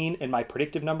 18 in my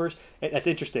predictive numbers. That's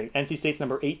interesting. NC State's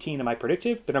number 18 in my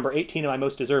predictive, but number 18 in my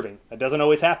most deserving. That doesn't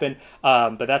always happen,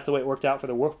 but that's the way it worked out for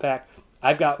the Wolfpack.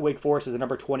 I've got Wake Forest as the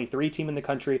number 23 team in the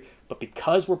country, but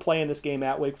because we're playing this game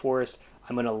at Wake Forest,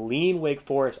 I'm going to lean Wake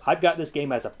Forest. I've got this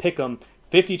game as a pick'em,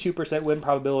 52% win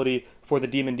probability for the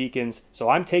Demon Deacons, so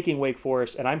I'm taking Wake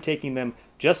Forest, and I'm taking them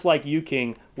just like you,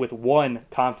 King, with 1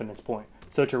 confidence point.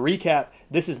 So to recap,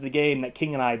 this is the game that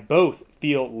King and I both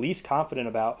feel least confident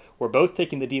about. We're both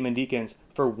taking the Demon Deacons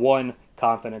for 1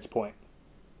 confidence point.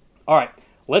 All right,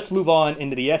 let's move on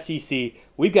into the SEC.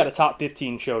 We've got a top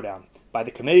 15 showdown. By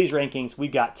the committee's rankings, we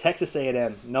got Texas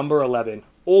A&M, number 11,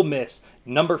 Ole Miss,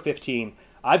 number 15.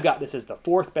 I've got this as the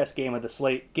 4th best game of the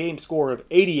slate, game score of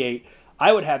 88.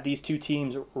 I would have these two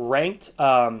teams ranked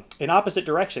in opposite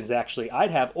directions, actually.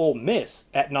 I'd have Ole Miss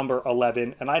at number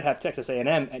 11, and I'd have Texas A&M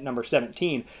at number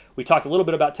 17. We talked a little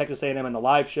bit about Texas A&M in the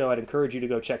live show. I'd encourage you to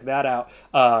go check that out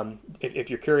if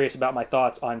you're curious about my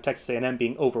thoughts on Texas A&M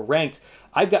being overranked.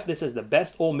 I've got this as the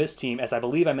best Ole Miss team, as I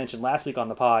believe I mentioned last week on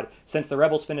the pod, since the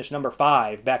Rebels finished number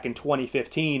 5 back in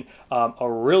 2015. A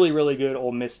really, really good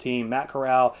Ole Miss team. Matt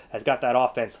Corral has got that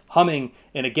offense humming.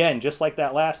 And again, just like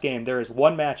that last game, there is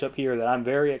one matchup here that I'm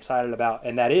very excited about,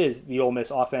 and that is the Ole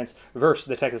Miss offense versus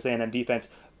the Texas A&M defense.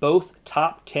 Both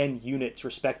top 10 units,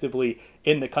 respectively,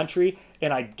 in the country.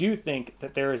 And I do think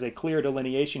that there is a clear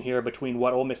delineation here between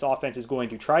what Ole Miss offense is going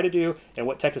to try to do and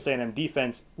what Texas A&M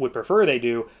defense would prefer they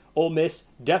do. Ole Miss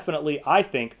definitely, I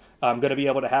think, going to be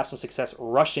able to have some success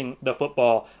rushing the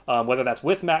football, whether that's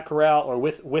with Matt Corral or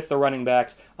with the running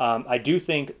backs. I do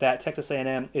think that Texas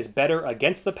A&M is better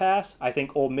against the pass. I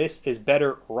think Ole Miss is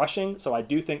better rushing, so I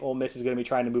do think Ole Miss is going to be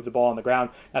trying to move the ball on the ground.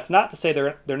 That's not to say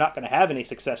they're not going to have any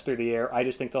success through the air. I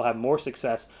just think they'll have more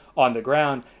success on the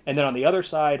ground. And then on the other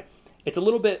side, it's a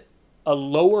little bit a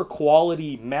lower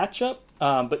quality matchup,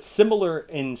 but similar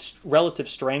in relative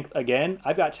strength again.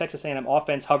 I've got Texas A&M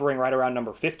offense hovering right around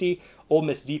number 50, Ole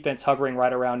Miss defense hovering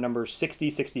right around number 60,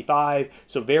 65,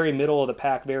 so very middle of the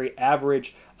pack, very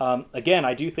average. Again,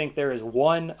 I do think there is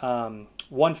one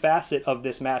facet of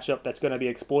this matchup that's going to be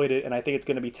exploited, and I think it's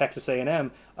going to be Texas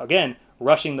A&M, again,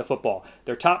 rushing the football.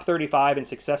 They're top 35 in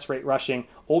success rate rushing.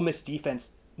 Ole Miss defense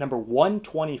number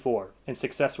 124 in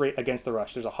success rate against the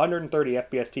rush. There's 130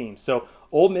 FBS teams. So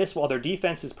Ole Miss, while their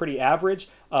defense is pretty average,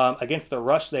 against the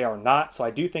rush they are not. So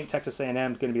I do think Texas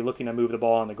A&M is going to be looking to move the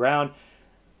ball on the ground.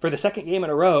 For the second game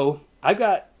in a row, I've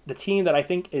got the team that I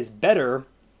think is better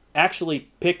actually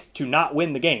picked to not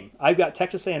win the game. I've got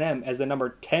Texas A&M as the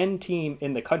number 10 team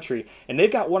in the country, and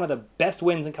they've got one of the best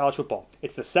wins in college football.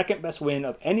 It's the second best win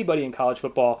of anybody in college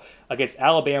football against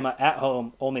Alabama at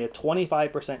home. Only a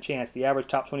 25% chance the average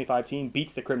top 25 team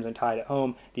beats the Crimson Tide at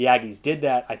home. The Aggies did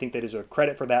that. I think they deserve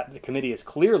credit for that. The committee is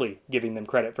clearly giving them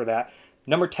credit for that.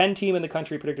 Number 10 team in the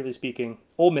country, predictively speaking.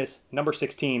 Ole Miss, number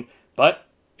 16. But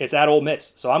it's at Ole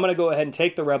Miss. So I'm going to go ahead and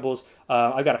take the Rebels.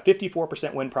 I've got a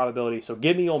 54% win probability, so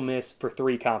give me Ole Miss for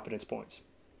 3 confidence points.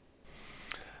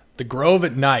 The Grove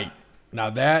at night. Now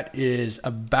that is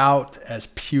about as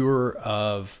pure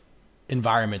of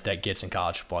environment that gets in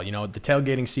college football. You know, the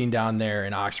tailgating scene down there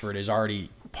in Oxford is already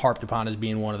harped upon as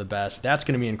being one of the best. That's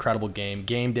going to be an incredible game.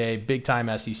 Game day,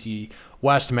 big-time SEC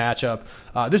West matchup.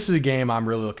 This is a game I'm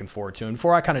really looking forward to. And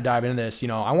before I kind of dive into this,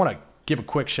 I want to give a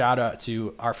quick shout out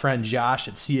to our friend Josh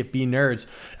at CFB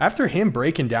Nerds. After him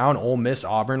breaking down Ole Miss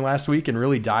Auburn last week and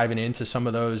really diving into some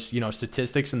of those,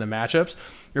 statistics and the matchups,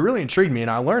 it really intrigued me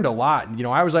and I learned a lot.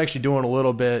 I was actually doing a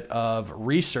little bit of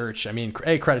research. I mean,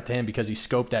 credit to him because he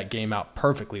scoped that game out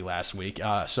perfectly last week.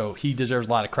 So he deserves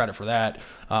a lot of credit for that.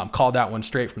 Called that one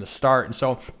straight from the start. And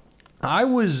so I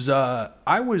was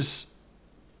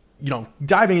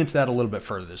diving into that a little bit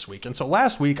further this week. And so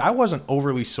last week, I wasn't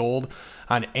overly sold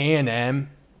on A&M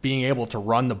being able to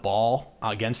run the ball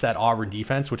against that Auburn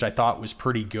defense, which I thought was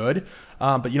pretty good.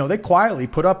 But they quietly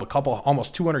put up a couple,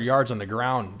 almost 200 yards on the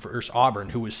ground versus Auburn,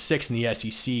 who was 6th in the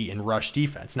SEC in rush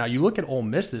defense. Now, you look at Ole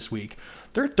Miss this week,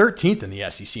 they're 13th in the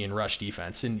SEC in rush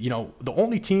defense. And, the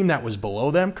only team that was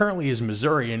below them currently is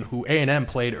Missouri, and who A&M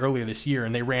played earlier this year,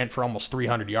 and they ran for almost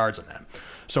 300 yards on them.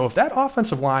 So if that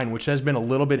offensive line, which has been a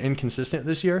little bit inconsistent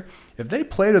this year, if they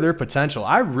play to their potential,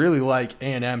 I really like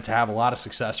A&M to have a lot of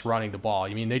success running the ball.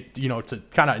 I mean, they, to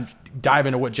kind of dive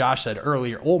into what Josh said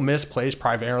earlier, Ole Miss plays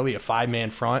primarily a 5-man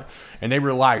front, and they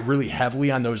rely really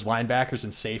heavily on those linebackers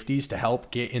and safeties to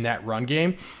help get in that run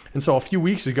game. And so a few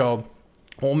weeks ago,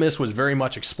 Ole Miss was very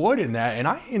much exploited in that, and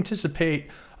I anticipate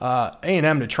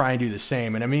A&M to try and do the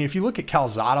same. And I mean, if you look at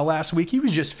Calzada last week, he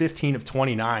was just 15 of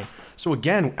 29. So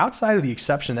again, outside of the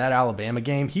exception of that Alabama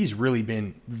game, he's really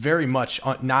been very much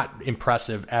not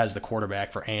impressive as the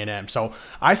quarterback for A&M. So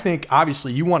I think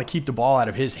obviously you want to keep the ball out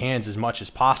of his hands as much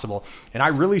as possible. And I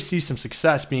really see some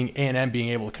success being A&M being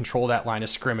able to control that line of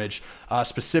scrimmage,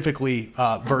 specifically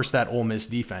versus that Ole Miss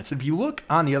defense. If you look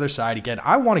on the other side, again,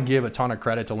 I want to give a ton of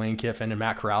credit to Lane Kiffin and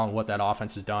Matt Corral and what that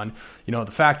offense has done. The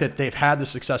fact that they've had the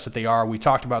success that they are. We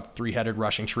talked about the three-headed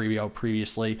rushing trio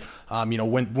previously.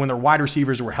 When their wide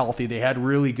receivers were healthy, they had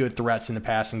really good threats in the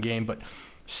passing game. But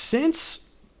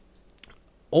since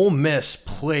Ole Miss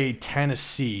played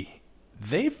Tennessee,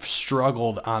 they've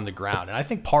struggled on the ground. And I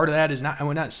think part of that is I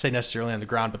would not say necessarily on the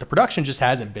ground, but the production just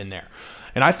hasn't been there.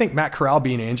 And I think Matt Corral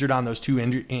being injured on those two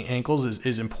ankles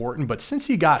is important. But since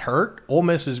he got hurt, Ole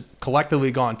Miss has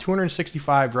collectively gone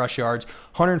 265 rush yards,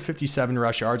 157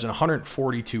 rush yards, and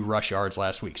 142 rush yards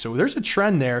last week. So there's a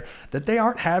trend there that they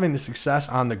aren't having the success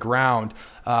on the ground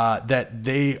that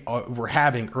they were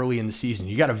having early in the season.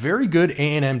 You got a very good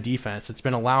A&M defense that's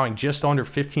been allowing just under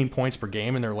 15 points per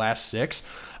game in their last 6.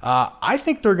 I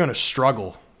think they're going to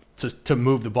struggle to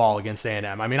move the ball against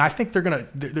A&M. I mean, I think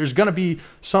there's going to be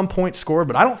some points scored,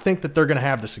 but I don't think that they're going to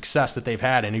have the success that they've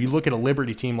had. And if you look at a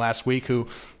Liberty team last week who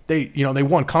they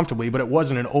won comfortably, but it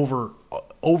wasn't an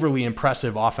overly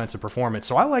impressive offensive performance.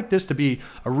 So I like this to be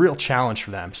a real challenge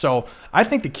for them. So I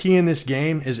think the key in this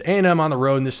game is A&M on the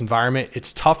road in this environment.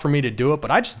 It's tough for me to do it, but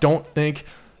I just don't think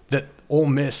that Ole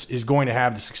Miss is going to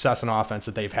have the success in offense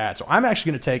that they've had. So I'm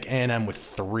actually going to take A&M with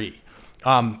 3.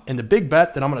 And the big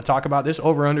bet that I'm going to talk about, this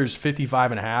over-under is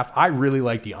 55.5. I really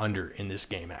like the under in this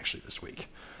game actually this week.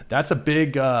 That's a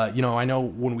big, I know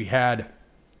when we had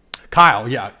Kyle,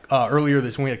 when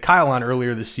we had Kyle on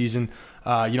earlier this season,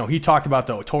 he talked about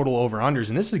the total over-unders,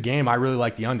 and this is a game I really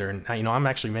like the under. And, I'm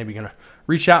actually maybe going to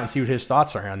reach out and see what his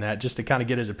thoughts are on that just to kind of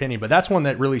get his opinion. But that's one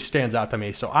that really stands out to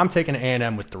me. So I'm taking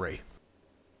A&M with 3.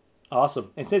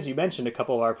 Awesome. And since you mentioned a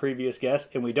couple of our previous guests,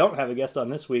 and we don't have a guest on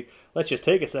this week, let's just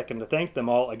take a second to thank them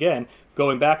all again.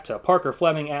 Going back to Parker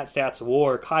Fleming at Stats of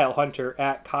War, Kyle Hunter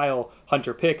at Kyle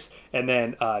Hunter Picks, and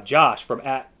then Josh from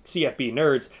at CFB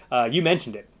Nerds. You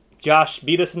mentioned it. Josh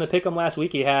beat us in the pick'em last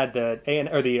week. He had the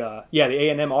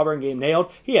A&M Auburn game nailed.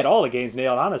 He had all the games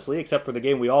nailed, honestly, except for the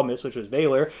game we all missed, which was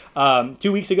Baylor.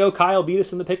 2 weeks ago, Kyle beat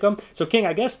us in the pick'em. So, King,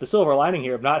 I guess the silver lining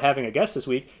here of not having a guest this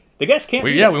week, the guest can't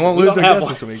be we won't lose the guest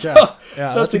this week. Yeah,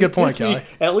 so that's a good point, Kelly.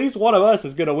 At least one of us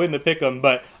is going to win the pick'em,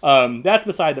 but that's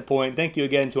beside the point. Thank you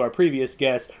again to our previous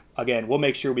guests. Again, we'll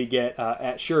make sure we get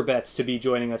at Sure Bets to be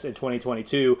joining us in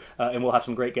 2022, and we'll have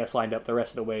some great guests lined up the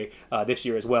rest of the way this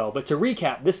year as well. But to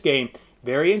recap, this game,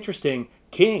 very interesting.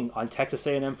 King on Texas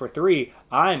A&M for 3.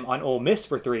 I'm on Ole Miss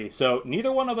for 3. So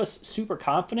neither one of us super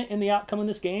confident in the outcome in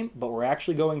this game, but we're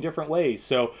actually going different ways.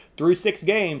 So through 6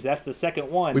 games, that's the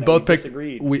second one. We both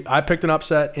disagreed. I picked an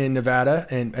upset in Nevada,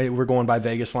 and we're going by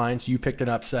Vegas lines. You picked an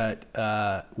upset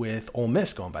with Ole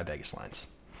Miss going by Vegas lines.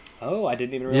 Oh, I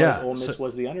didn't even realize Ole Miss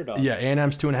was the underdog. Yeah,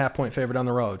 A&M's 2.5-point favorite on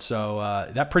the road. So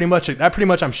that pretty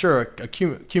much I'm sure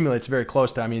accumulates very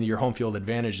close to your home field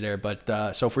advantage there.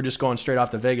 But so if we're just going straight off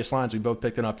the Vegas lines, we both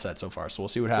picked an upset so far. So we'll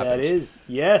see what happens. That is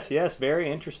yes,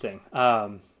 very interesting.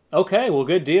 Okay, well,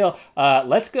 good deal.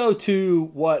 Let's go to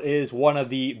what is one of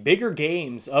the bigger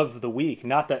games of the week.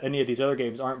 Not that any of these other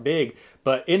games aren't big,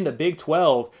 but in the Big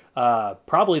 12,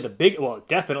 definitely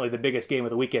the biggest game of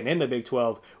the weekend in the Big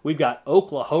 12, we've got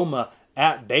Oklahoma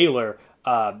at Baylor.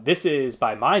 This is,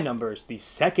 by my numbers, the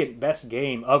second best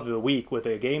game of the week with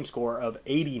a game score of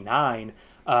 89.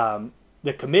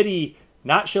 The committee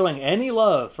not showing any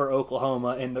love for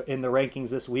Oklahoma in the rankings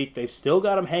this week. They've still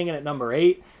got them hanging at number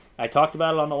 8. I talked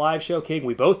about it on the live show, King.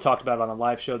 We both talked about it on the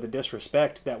live show, the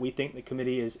disrespect that we think the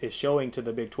committee is showing to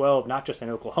the Big 12, not just in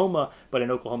Oklahoma, but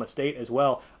in Oklahoma State as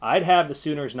well. I'd have the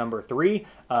Sooners number 3.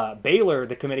 Baylor,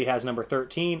 the committee has number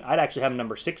 13. I'd actually have them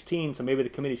number 16, so maybe the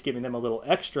committee's giving them a little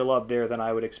extra love there than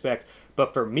I would expect.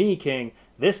 But for me, King,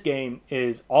 this game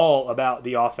is all about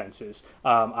the offenses.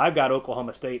 I've got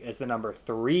Oklahoma State as the number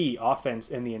 3 offense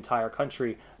in the entire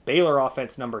country. Baylor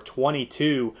offense number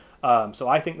 22. So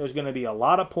I think there's going to be a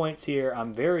lot of points here.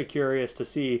 I'm very curious to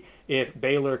see if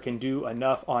Baylor can do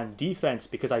enough on defense,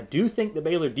 because I do think the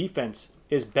Baylor defense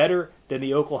is better than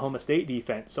the Oklahoma State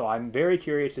defense. So I'm very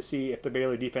curious to see if the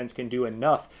Baylor defense can do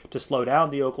enough to slow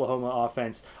down the Oklahoma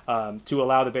offense, to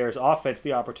allow the Bears offense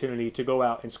the opportunity to go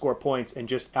out and score points and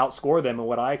just outscore them in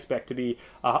what I expect to be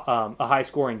a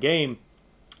high-scoring game.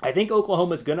 I think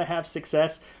Oklahoma's going to have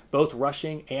success both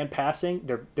rushing and passing.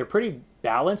 They're pretty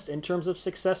balanced in terms of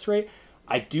success rate.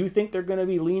 I do think they're going to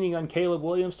be leaning on Caleb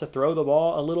Williams to throw the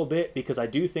ball a little bit, because I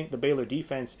do think the Baylor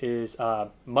defense is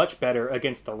much better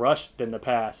against the rush than the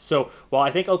pass. So while I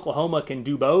think Oklahoma can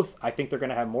do both, I think they're going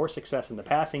to have more success in the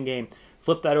passing game.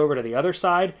 Flip that over to the other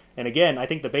side, and again, I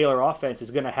think the Baylor offense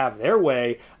is going to have their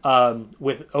way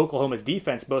with Oklahoma's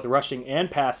defense, both rushing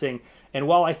and passing. And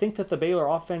while I think that the Baylor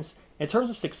offense, in terms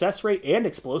of success rate and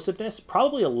explosiveness,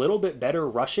 probably a little bit better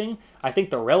rushing, I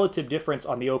think the relative difference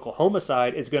on the Oklahoma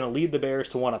side is going to lead the Bears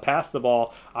to want to pass the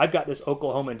ball. I've got this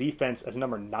Oklahoma defense as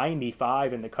number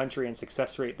 95 in the country in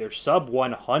success rate. They're sub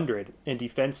 100 in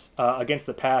defense against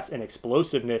the pass and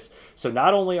explosiveness. So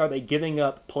not only are they giving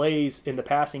up plays in the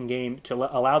passing game to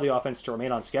allow the offense to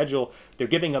remain on schedule, they're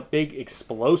giving up big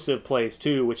explosive plays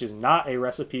too, which is not a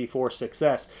recipe for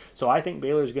success. So I think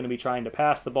Baylor is going to be trying to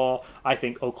pass the ball. I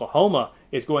think Oklahoma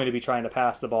is going to be trying to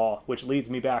pass the ball, which leads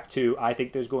me back to, I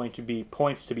think there's going to be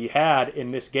points to be had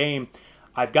in this game.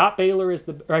 I've got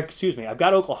I've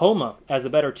got Oklahoma as the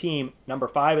better team, number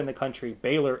 5 in the country,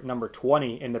 Baylor number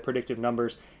 20 in the predictive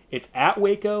numbers. It's at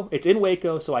Waco. It's in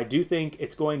Waco, so I do think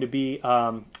it's going to be,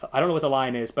 I don't know what the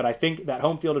line is, but I think that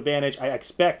home field advantage, I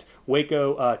expect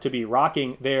Waco to be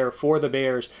rocking there for the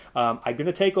Bears. I'm going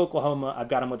to take Oklahoma. I've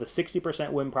got them with a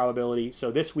 60% win probability, so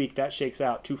this week that shakes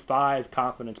out to 5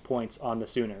 confidence points on the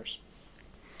Sooners.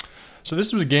 So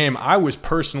this was a game I was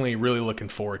personally really looking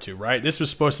forward to, right? This was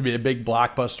supposed to be a big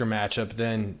blockbuster matchup.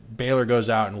 Then Baylor goes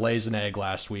out and lays an egg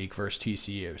last week versus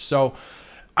TCU. So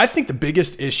I think the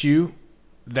biggest issue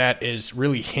that is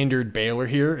really hindered Baylor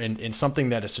here, and something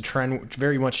that is a trend,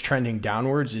 very much trending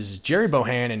downwards, is Jerry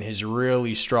Bohannon has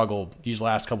really struggled these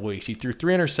last couple weeks. He threw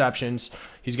 3 interceptions.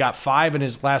 He's got 5 in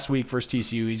his last week versus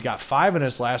TCU. He's got 5 in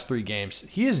his last 3 games.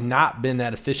 He has not been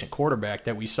that efficient quarterback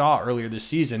that we saw earlier this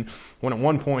season, when at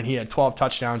one point he had 12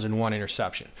 touchdowns and 1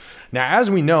 interception. Now, as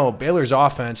we know, Baylor's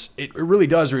offense, it really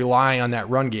does rely on that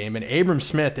run game, and Abram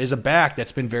Smith is a back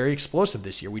that's been very explosive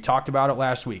this year. We talked about it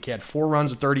last week. He had 4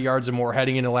 runs of 30 yards or more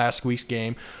heading into last week's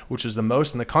game, which was the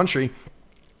most in the country.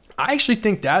 I actually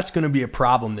think that's going to be a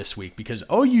problem this week, because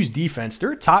OU's defense,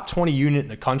 they're a top 20 unit in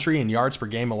the country in yards per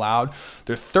game allowed.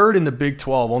 They're 3rd in the Big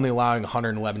 12, only allowing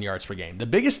 111 yards per game. The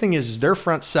biggest thing is their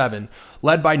front 7,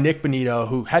 led by Nick Bonito,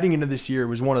 who heading into this year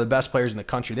was one of the best players in the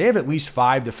country. They have at least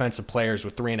 5 defensive players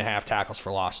with 3.5 tackles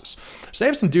for losses. So they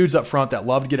have some dudes up front that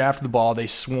love to get after the ball. They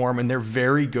swarm, and they're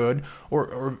very good,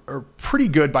 or pretty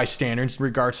good by standards in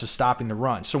regards to stopping the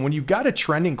run. So when you've got a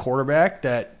trending quarterback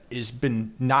that has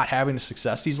been not having the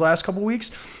success these last couple weeks,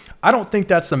 I don't think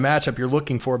that's the matchup you're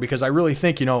looking for, because I really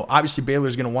think, obviously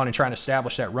Baylor's going to want to try and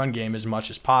establish that run game as much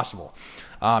as possible.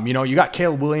 You got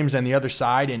Caleb Williams on the other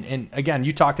side, and again,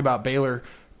 you talked about Baylor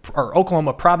or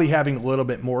Oklahoma probably having a little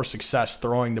bit more success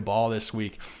throwing the ball this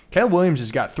week. Caleb Williams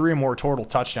has got 3 or more total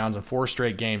touchdowns in 4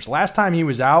 straight games. Last time he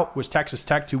was out was Texas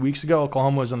Tech 2 weeks ago.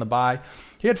 Oklahoma was on the bye.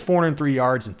 He had 403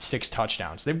 yards and 6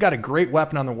 touchdowns. They've got a great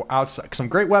weapon on the outside, some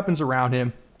great weapons around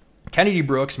him. Kennedy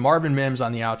Brooks, Marvin Mims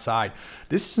on the outside.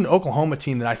 This is an Oklahoma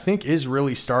team that I think is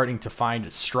really starting to find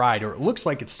its stride, or it looks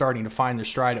like it's starting to find their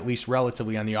stride, at least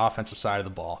relatively, on the offensive side of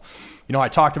the ball. I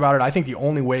talked about it. I think the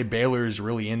only way Baylor is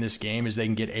really in this game is they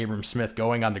can get Abram Smith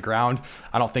going on the ground.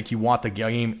 I don't think you want the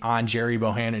game on Jerry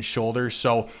Bohannon's shoulders.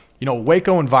 So,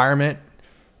 Waco environment,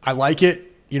 I like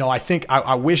it. I think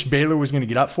I wish Baylor was going to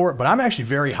get up for it, but I'm actually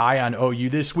very high on OU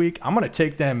this week. I'm going to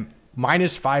take them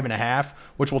minus 5.5,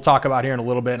 which we'll talk about here in a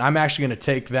little bit. And I'm actually going to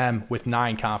take them with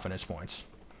 9 confidence points.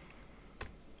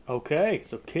 Okay,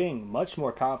 so King, much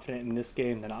more confident in this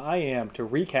game than I am. To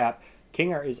recap,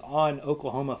 Kinger is on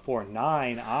Oklahoma for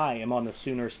 9. I am on the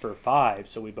Sooners for 5.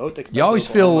 So we both expect You always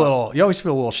Oklahoma.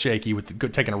 feel a little shaky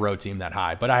with taking a road team that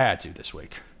high, but I had to this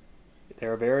week.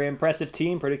 They're a very impressive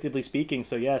team, predictably speaking.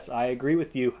 So, yes, I agree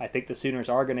with you. I think the Sooners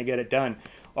are going to get it done.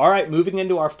 All right, moving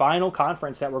into our final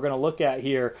conference that we're going to look at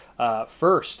here.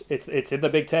 First, it's in the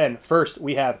Big Ten. First,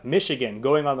 we have Michigan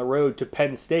going on the road to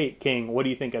Penn State. King, what do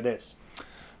you think of this?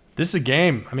 This is a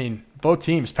game. I mean, both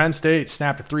teams. Penn State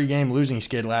snapped a 3-game losing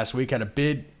skid last week, had a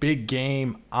big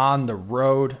game on the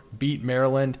road, beat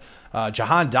Maryland.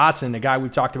 Jahan Dotson, the guy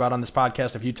we've talked about on this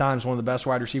podcast a few times, one of the best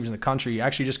wide receivers in the country,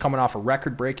 actually just coming off a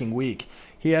record-breaking week.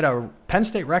 He had a Penn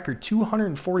State record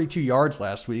 242 yards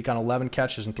last week on 11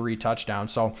 catches and 3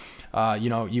 touchdowns. So,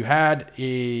 you had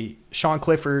a Sean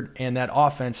Clifford and that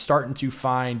offense starting to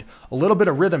find a little bit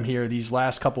of rhythm here these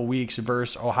last couple weeks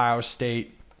versus Ohio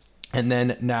State. And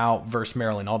then now versus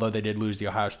Maryland, although they did lose the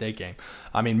Ohio State game.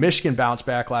 I mean, Michigan bounced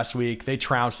back last week. They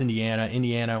trounced Indiana.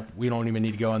 Indiana, we don't even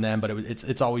need to go on them, but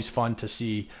it's always fun to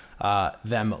see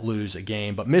them lose a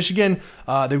game. But Michigan,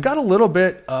 they've got a little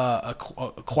bit a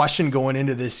question going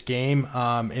into this game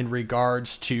in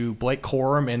regards to Blake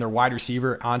Corum and their wide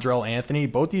receiver, Andrell Anthony.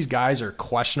 Both these guys are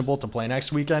questionable to play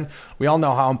next weekend. We all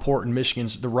know how important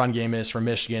the run game is for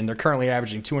Michigan. They're currently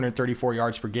averaging 234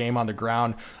 yards per game on the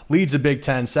ground, leads the Big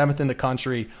Ten, 7th in the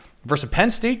country. Versus a Penn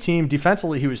State team,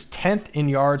 defensively, he was 10th in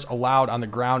yards allowed on the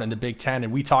ground in the Big Ten.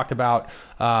 And we talked about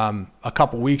a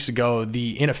couple weeks ago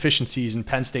the inefficiencies in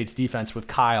Penn State's defense with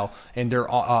Kyle and their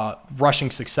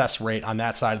rushing success rate on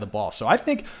that side of the ball. So I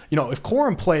think, if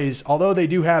Corum plays, although they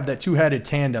do have that two-headed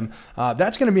tandem,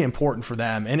 that's going to be important for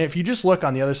them. And if you just look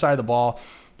on the other side of the ball,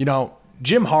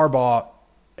 Jim Harbaugh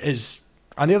is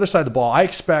on the other side of the ball. I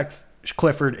expect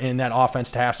Clifford in that offense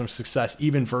to have some success,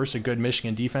 even versus a good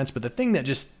Michigan defense. But the thing that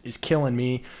just is killing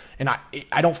me, and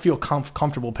I don't feel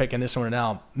comfortable picking this one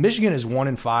now. Michigan is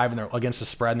 1-5 against the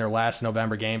spread in their last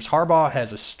November games. Harbaugh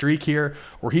has a streak here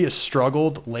where he has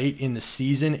struggled late in the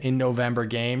season in November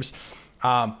games.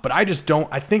 But I just don't.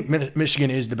 I think Michigan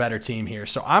is the better team here.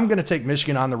 So I'm going to take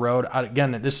Michigan on the road.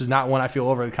 Again, this is not one I feel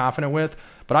overly confident with,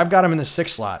 but I've got them in the 6th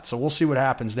slot. So we'll see what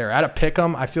happens there. At a pick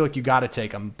 'em, I feel like you got to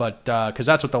take them, but because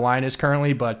that's what the line is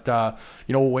currently. But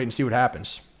we'll wait and see what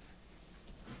happens.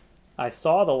 I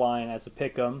saw the line as a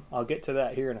pick 'em. I'll get to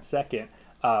that here in a second.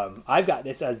 I've got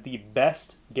this as the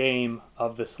best game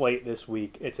of the slate this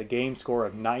week. It's a game score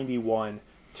of 91.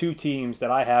 2 teams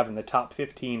that I have in the top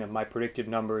 15 of my predictive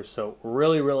numbers. So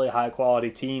really, really high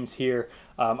quality teams here.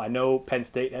 I know Penn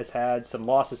State has had some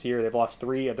losses here. They've lost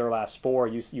 3 of their last 4.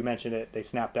 You mentioned it. They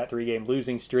snapped that 3-game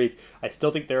losing streak. I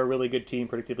still think they're a really good team,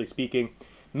 predictively speaking.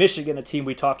 Michigan, a team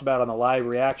we talked about on the live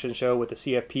reaction show with the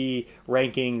CFP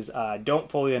rankings, don't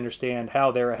fully understand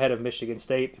how they're ahead of Michigan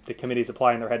State if the committee's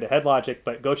applying their head-to-head logic,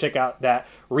 but go check out that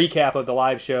recap of the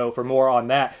live show for more on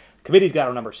that. Committee's got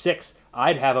them number 6.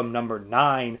 I'd have them number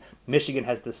 9. Michigan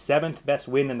has the 7th best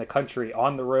win in the country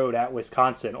on the road at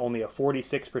Wisconsin. Only a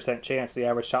 46% chance the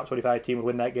average top 25 team would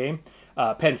win that game.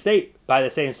 Penn State, by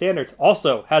the same standards,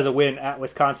 also has a win at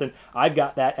Wisconsin. I've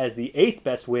got that as the 8th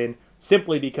best win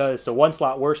simply because, so 1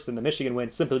 slot worse than the Michigan win,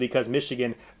 simply because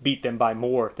Michigan beat them by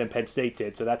more than Penn State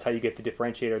did. So that's how you get the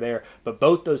differentiator there. But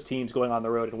both those teams going on the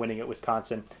road and winning at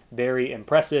Wisconsin, very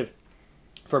impressive.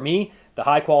 For me, the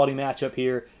high-quality matchup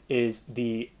here is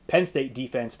the Penn State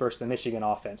defense versus the Michigan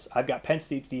offense. I've got Penn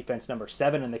State's defense number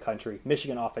 7 in the country,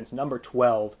 Michigan offense number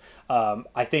 12.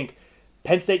 I think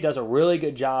Penn State does a really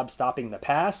good job stopping the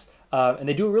pass, and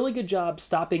they do a really good job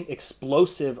stopping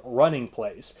explosive running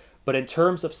plays. But in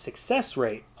terms of success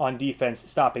rate on defense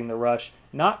stopping the rush,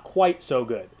 not quite so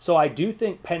good. So I do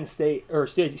think I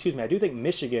do think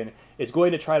Michigan is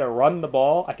going to try to run the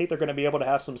ball. I think they're going to be able to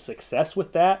have some success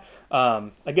with that.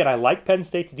 Again, I like Penn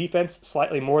State's defense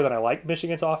slightly more than I like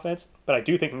Michigan's offense, but I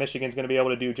do think Michigan's going to be able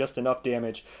to do just enough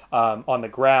damage on the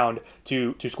ground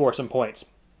to score some points.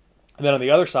 And then on the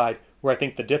other side, where I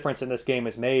think the difference in this game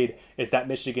is made is that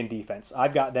Michigan defense.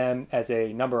 I've got them as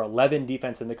a number 11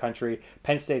 defense in the country.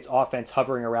 Penn State's offense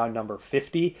hovering around number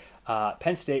 50.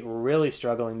 Penn State really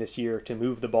struggling this year to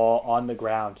move the ball on the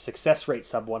ground. Success rate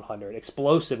sub 100.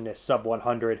 Explosiveness sub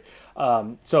 100.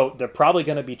 So they're probably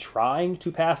going to be trying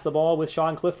to pass the ball with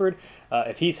Sean Clifford.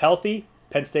 If he's healthy,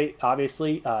 Penn State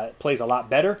obviously plays a lot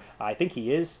better. I think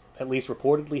he is at least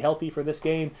reportedly healthy for this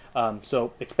game.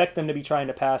 So expect them to be trying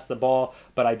to pass the ball.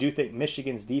 But I do think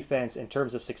Michigan's defense, in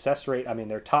terms of success rate, I mean,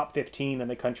 they're top 15 in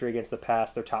the country against the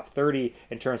pass. They're top 30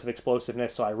 in terms of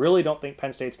explosiveness. So I really don't think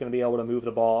Penn State's going to be able to move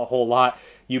the ball a whole lot.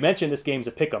 You mentioned this game's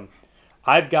a pick'em.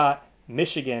 I've got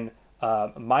Michigan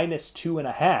minus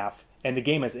 2.5. And the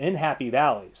game is in Happy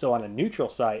Valley. So on a neutral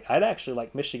site, I'd actually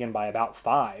like Michigan by about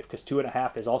 5 because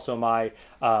 2.5 is also my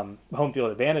home field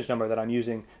advantage number that I'm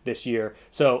using this year.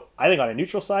 So I think on a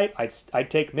neutral site, I'd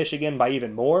take Michigan by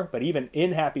even more. But even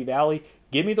in Happy Valley,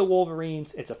 give me the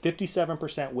Wolverines. It's a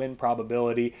 57% win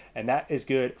probability, and that is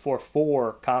good for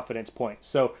 4 confidence points.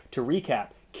 So to recap,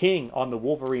 King on the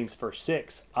Wolverines for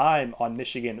 6. I'm on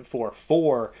Michigan for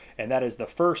 4, and that is the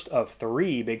first of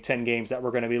 3 Big Ten games that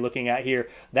we're going to be looking at here.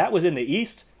 That was in the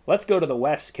East. Let's go to the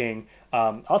West, King.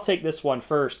 I'll take this one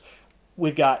first.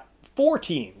 We've got 4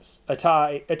 teams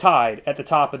tied at the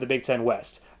top of the Big Ten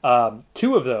West.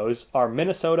 2 of those are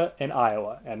Minnesota and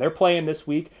Iowa, and they're playing this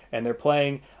week, and they're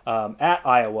playing at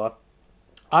Iowa.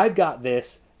 I've got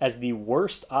this as the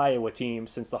worst Iowa team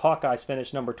since the Hawkeyes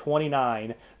finished number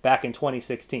 29 back in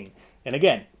 2016. And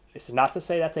again, this is not to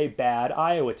say that's a bad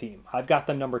Iowa team. I've got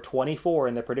them number 24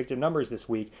 in their predictive numbers this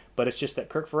week, but it's just that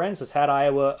Kirk Ferentz has had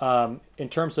Iowa, in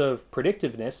terms of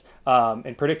predictiveness,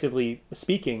 and predictively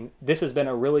speaking, this has been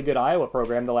a really good Iowa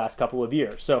program the last couple of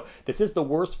years. So this is the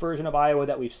worst version of Iowa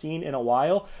that we've seen in a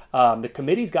while. The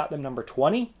committee's got them number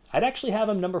 20. I'd actually have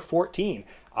them number 14.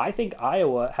 I think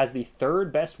Iowa has the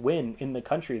 3rd best win in the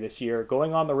country this year,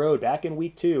 going on the road back in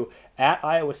week 2 at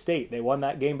Iowa State. They won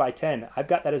that game by 10. I've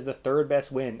got that as the 3rd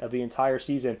best win of the entire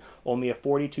season. Only a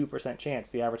 42% chance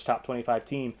the average top 25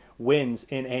 team wins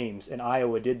in Ames, and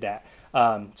Iowa did that.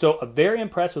 So I'm very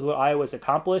impressed with what Iowa's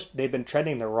accomplished. They've been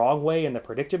trending the wrong way in the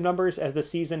predictive numbers as the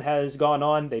season has gone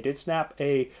on. They did snap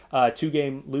a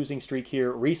 2-game losing streak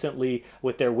here recently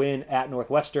with their win at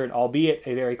Northwestern, albeit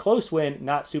a very close win,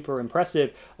 not super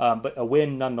impressive, but a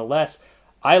win nonetheless.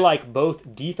 I like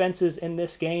both defenses in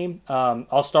this game.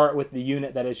 I'll start with the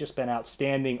unit that has just been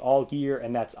outstanding all year,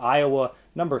 and that's Iowa,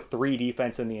 number 3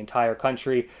 defense in the entire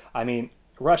country. I mean,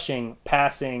 rushing,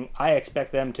 passing, I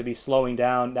expect them to be slowing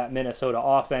down that Minnesota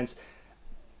offense.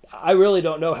 I really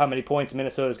don't know how many points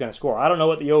Minnesota is going to score. I don't know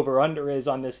what the over-under is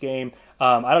on this game.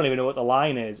 I don't even know what the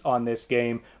line is on this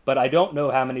game, but I don't know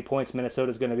how many points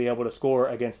Minnesota is going to be able to score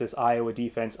against this Iowa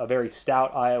defense, a very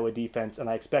stout Iowa defense, and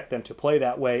I expect them to play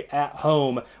that way at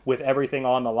home with everything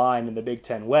on the line in the Big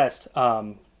Ten West.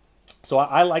 So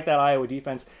I like that Iowa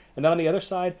defense. And then on the other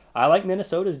side, I like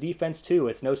Minnesota's defense too.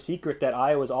 It's no secret that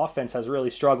Iowa's offense has really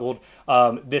struggled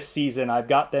this season. I've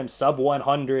got them sub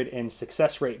 100 in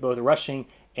success rate, both rushing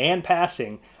and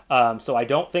passing. So I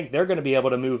don't think they're going to be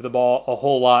able to move the ball a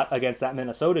whole lot against that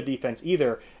Minnesota defense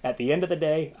either. At the end of the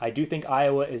day, I do think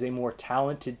Iowa is a more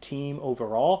talented team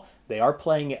overall. They are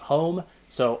playing at home.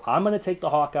 So I'm going to take the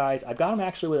Hawkeyes. I've got them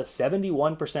actually with a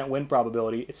 71% win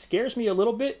probability. It scares me a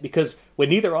little bit because when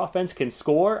neither offense can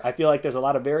score, I feel like there's a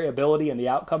lot of variability in the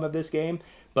outcome of this game.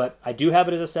 But I do have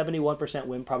it as a 71%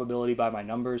 win probability by my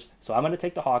numbers. So I'm going to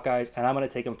take the Hawkeyes, and I'm going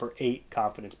to take them for 8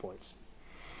 confidence points.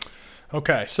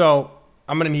 Okay, so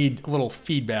I'm going to need a little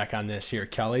feedback on this here,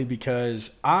 Kelly,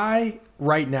 because I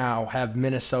right now have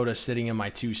Minnesota sitting in my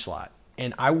 2 slot.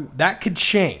 And that could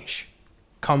change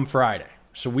come Friday.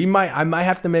 So I might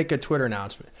have to make a Twitter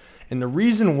announcement. And the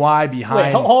reason why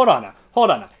behind... Wait, hold on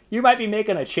now. You might be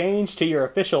making a change to your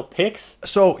official picks.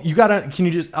 So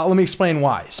let me explain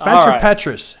why. Spencer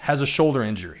Petras has a shoulder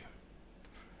injury.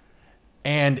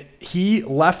 And he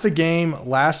left the game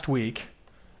last week.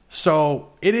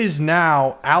 So it is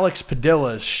now Alex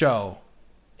Padilla's show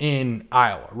in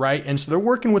Iowa, right? And so they're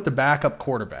working with the backup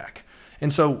quarterback.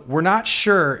 And so we're not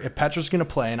sure if Petras is going to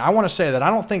play. And I want to say that I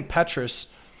don't think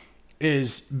Petras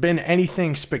has been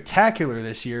anything spectacular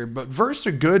this year, but versus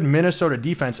a good Minnesota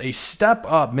defense, a step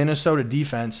up Minnesota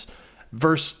defense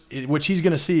versus which he's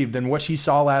going to see than what he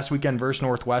saw last weekend versus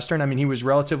Northwestern. I mean, he was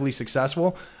relatively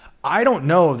successful. I don't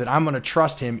know that I'm going to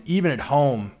trust him even at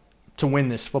home to win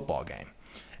this football game.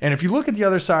 And if you look at the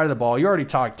other side of the ball, you already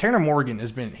talked. Tanner Morgan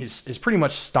has pretty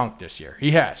much stunk this year.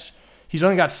 He has. He's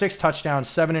only got 6 touchdowns,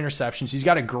 7 interceptions. He's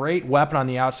got a great weapon on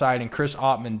the outside in Chris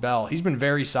Autman-Bell. He's been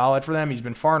very solid for them. He's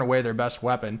been far and away their best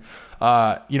weapon,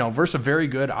 versus a very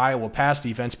good Iowa pass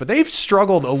defense. But they've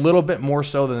struggled a little bit more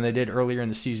so than they did earlier in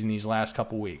the season these last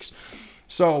couple weeks.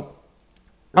 So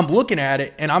I'm looking at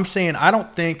it, and I'm saying I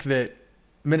don't think that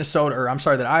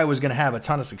that Iowa's going to have a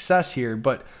ton of success here.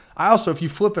 But I also, if you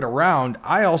flip it around,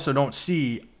 I also don't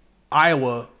see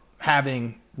Iowa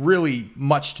having really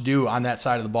much to do on that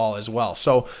side of the ball as well.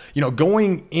 So,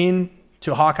 going into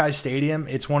to Hawkeye Stadium,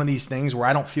 it's one of these things where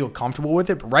I don't feel comfortable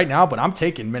with it. But right now, I'm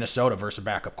taking Minnesota versus a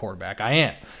backup quarterback. I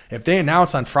am. If they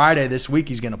announce on Friday this week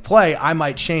he's going to play, I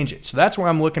might change it. So that's where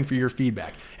I'm looking for your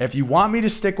feedback. If you want me to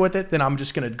stick with it, then I'm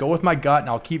just going to go with my gut, and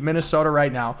I'll keep Minnesota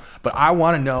right now. But I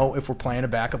want to know if we're playing a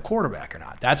backup quarterback or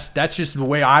not. That's just the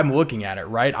way I'm looking at it,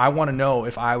 right? I want to know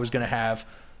if I was going to have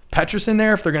Petrus in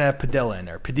there, if they're going to have Padilla in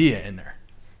there.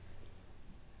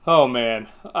 Oh, man.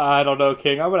 I don't know,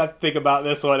 King. I'm going to have to think about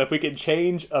this one. If we can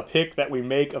change a pick that we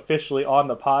make officially on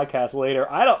the podcast later,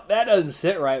 that doesn't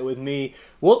sit right with me.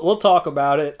 We'll talk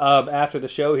about it after the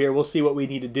show here. We'll see what we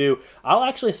need to do. I'll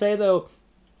actually say, though,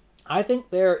 I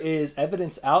think there is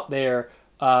evidence out there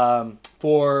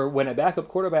for when a backup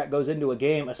quarterback goes into a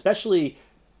game, especially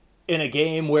in a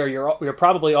game where you're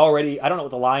probably already, I don't know what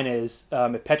the line is.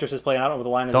 If Petrus is playing, I don't know what the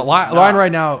line is. The line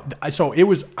right now, so it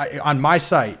was on my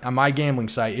site, on my gambling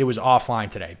site, it was offline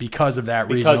today because of that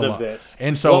reason alone. Because of this.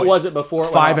 And so what was it before?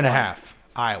 5.5,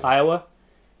 Iowa?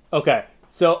 Okay.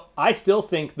 So I still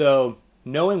think, though,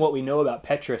 knowing what we know about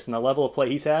Petrus and the level of play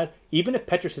he's had, even if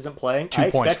Petrus isn't playing, I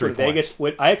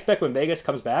expect when Vegas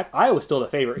comes back, Iowa's still the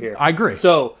favorite here. I agree.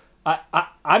 So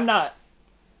I'm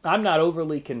not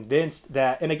overly convinced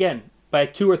that, and again, by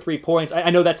 2 or 3 points, I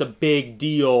know that's a big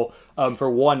deal for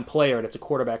one player. That's a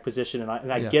quarterback position,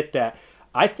 and I get that.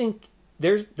 I think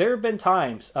there have been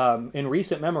times in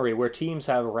recent memory where teams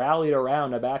have rallied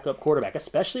around a backup quarterback,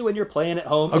 especially when you're playing at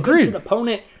home against an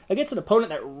opponent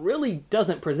that really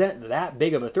doesn't present that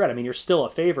big of a threat. I mean, you're still a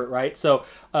favorite, right? So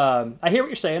I hear what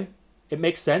you're saying. It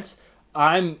makes sense.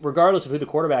 Regardless of who the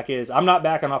quarterback is, I'm not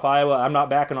backing off Iowa. I'm not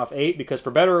backing off 8 because, for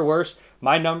better or worse,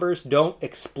 my numbers don't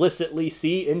explicitly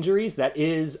see injuries. That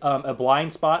is a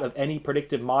blind spot of any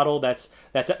predictive model. That's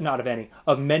not of any,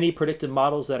 of many predictive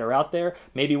models that are out there.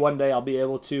 Maybe one day I'll be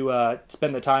able to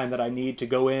spend the time that I need to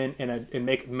go in and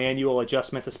make manual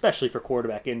adjustments, especially for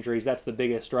quarterback injuries. That's the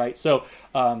biggest, right? So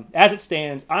as it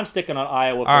stands, I'm sticking on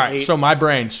Iowa for 8. All right, so my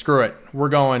brain, screw it. We're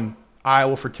going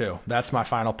Iowa for 2. That's my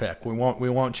final pick. We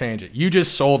won't change it. You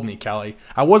just sold me, Kelly.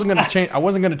 I wasn't gonna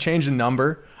change the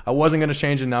number.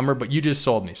 But you just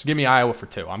sold me. So give me Iowa for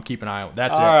 2. I'm keeping Iowa.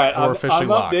 That's all it. Right, We're officially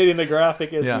locked. I'm updating the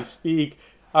graphic as we speak.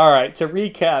 All right, to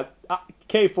recap,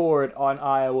 K Ford on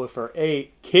Iowa for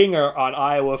 8, Kinger on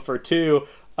Iowa for 2.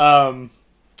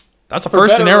 That's the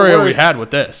first scenario we had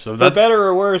with this. So for better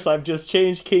or worse, I've just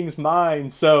changed King's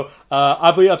mind. So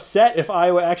I'll be upset if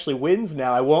Iowa actually wins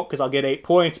now. I won't because I'll get 8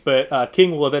 points, but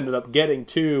King will have ended up getting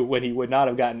 2 when he would not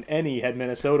have gotten any had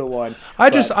Minnesota won.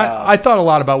 I thought a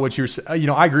lot about what you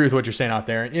were, I agree with what you're saying out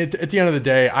there. At the end of the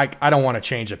day, I don't want to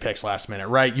change the picks last minute,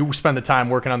 right? You spend the time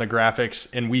working on the graphics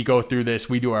and we go through this,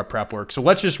 we do our prep work. So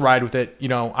let's just ride with it.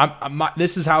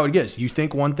 This is how it is. You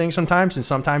think one thing sometimes, and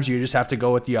sometimes you just have to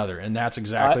go with the other. And that's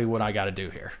exactly what I got to do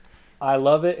here. I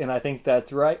love it, and I think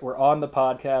that's right. We're on the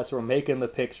podcast. We're making the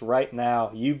picks right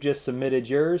now. You've just submitted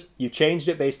yours. You changed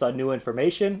it based on new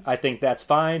information. I think that's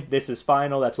fine. This is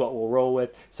final. That's what we'll roll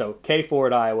with. So K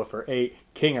Ford, Iowa for 8.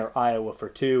 Kinger, Iowa for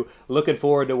 2. Looking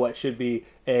forward to what should be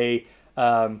a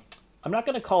I'm not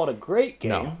going to call it a great game.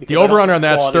 No. The over-under on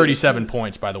that's 37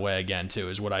 points, by the way, again, too,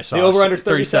 is what I saw. The over-under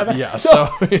 37? Yeah. So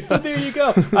there you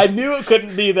go. I knew it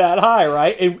couldn't be that high,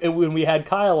 right? And when we had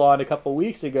Kyle on a couple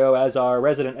weeks ago as our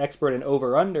resident expert in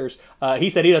over-unders,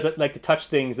 he said he doesn't like to touch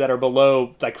things that are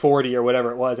below like 40 or whatever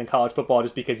it was in college football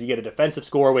just because you get a defensive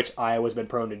score, which Iowa's been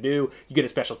prone to do. You get a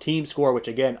special team score, which,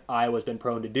 again, Iowa's been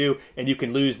prone to do, and you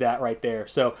can lose that right there.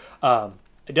 So,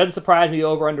 it doesn't surprise me the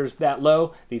over-under's that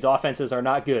low. These offenses are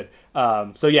not good.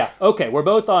 Okay, we're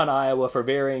both on Iowa for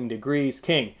varying degrees.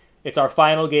 King, it's our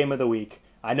final game of the week.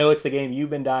 I know it's the game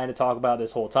you've been dying to talk about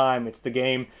this whole time. It's the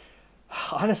game,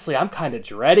 honestly, I'm kind of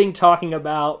dreading talking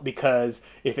about because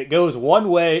if it goes one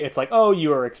way, it's like, oh,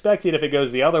 you are expected. If it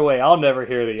goes the other way, I'll never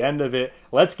hear the end of it.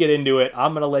 Let's get into it.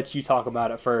 I'm going to let you talk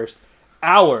about it first.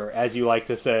 As you like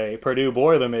to say, Purdue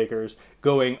Boilermakers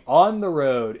going on the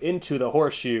road into the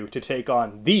Horseshoe to take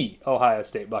on the Ohio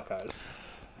State Buckeyes.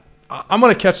 I'm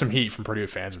going to catch some heat from Purdue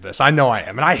fans with this. I know I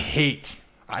am, and I hate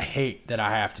that I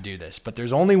have to do this, but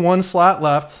there's only one slot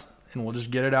left, and we'll just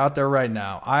get it out there right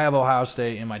now. I have Ohio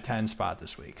State in my 10 spot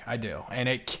this week. I do, and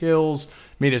it kills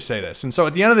me to say this. And so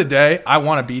at the end of the day, I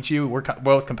want to beat you. We're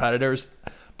both competitors,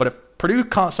 but if Purdue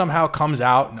somehow comes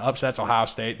out and upsets Ohio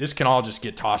State, this can all just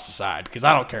get tossed aside because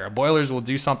I don't care. Boilers will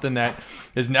do something that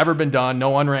has never been done.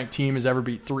 No unranked team has ever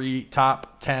beat 3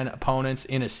 top 10 opponents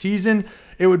in a season.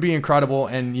 It would be incredible,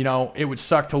 and, it would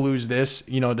suck to lose this,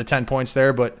 the 10 points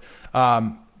there. But,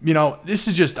 this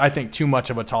is just, I think, too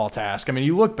much of a tall task. I mean,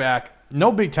 you look back,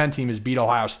 no Big Ten team has beat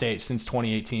Ohio State since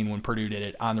 2018 when Purdue did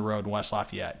it on the road in West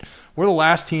Lafayette. We're the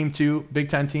last team to, Big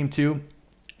Ten team to,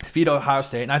 defeat Ohio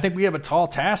State. And I think we have a tall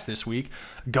task this week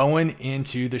going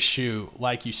into the shoe,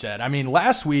 like you said. I mean,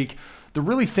 last week, the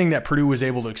really thing that Purdue was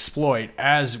able to exploit,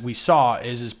 as we saw,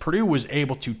 is Purdue was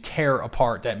able to tear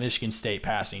apart that Michigan State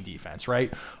passing defense,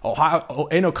 right?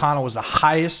 Aiden O'Connell was the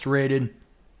highest rated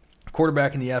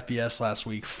quarterback in the FBS last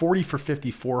week, 40 for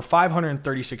 54,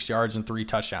 536 yards and 3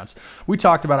 touchdowns. We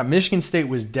talked about it. Michigan State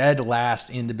was dead last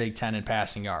in the Big Ten in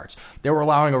passing yards. They were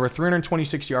allowing over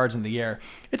 326 yards in the air.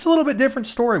 It's a little bit different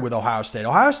story with Ohio State.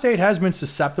 Ohio State has been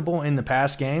susceptible in the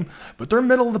pass game, but they're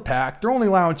middle of the pack. They're only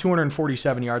allowing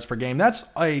 247 yards per game. That's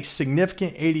a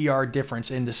significant 80-yard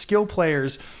difference in the skill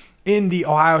players in the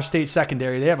Ohio State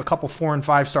secondary. They have a couple 4- and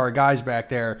 5-star guys back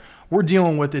there. We're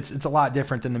dealing with it's a lot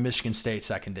different than the Michigan State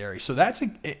secondary. So that's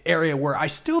an area where I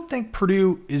still think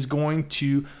Purdue is going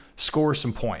to score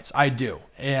some points. I do.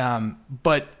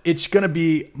 But it's going to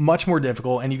be much more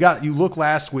difficult. And you look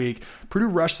last week, Purdue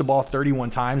rushed the ball 31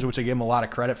 times, which I give them a lot of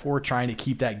credit for, trying to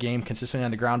keep that game consistently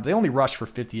on the ground. They only rushed for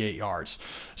 58 yards.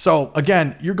 So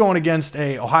again, you're going against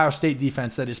a Ohio State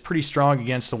defense that is pretty strong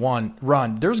against the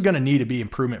run. There's going to need to be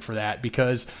improvement for that,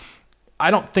 because I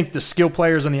don't think the skill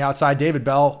players on the outside, David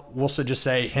Bell, we'll just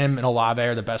say him and Olave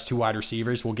are the best 2 wide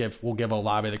receivers. We'll give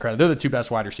Olave the credit. They're the 2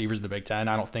 best wide receivers in the Big Ten.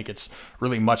 I don't think it's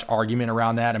really much argument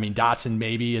around that. I mean, Dotson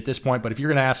maybe at this point, but if you're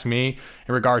going to ask me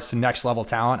in regards to next level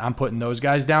talent, I'm putting those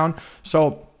guys down.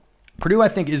 So Purdue, I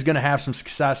think, is going to have some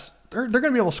success. They're going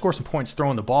to be able to score some points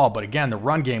throwing the ball. But again, the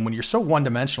run game, when you're so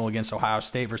one-dimensional against Ohio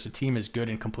State versus a team as good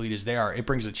and complete as they are, it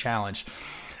brings a challenge.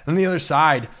 And on the other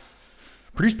side,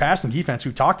 Purdue's passing defense,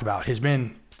 we talked about, has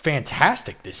been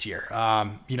fantastic this year.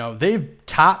 They've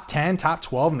top 10, top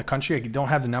 12 in the country. I don't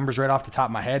have the numbers right off the top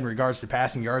of my head in regards to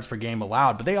passing yards per game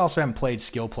allowed, but they also haven't played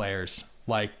skill players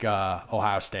like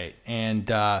Ohio State. And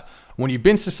when you've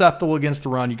been susceptible against the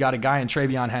run, you got a guy in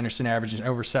Travion Henderson averaging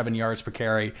over 7 yards per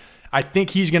carry. I think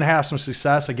he's going to have some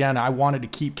success. Again, I wanted to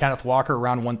keep Kenneth Walker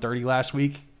around 130 last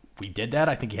week. We did that.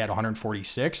 I think he had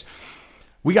 146.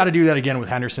 We got to do that again with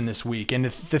Henderson this week. And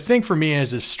the thing for me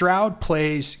is, if Stroud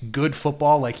plays good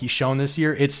football like he's shown this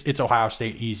year, it's Ohio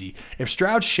State easy. If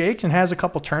Stroud shakes and has a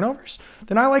couple turnovers,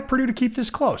 then I like Purdue to keep this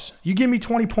close. You give me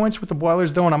 20 points with the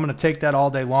Boilers, though, and I'm going to take that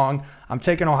all day long. I'm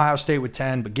taking Ohio State with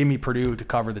 10, but give me Purdue to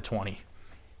cover the 20.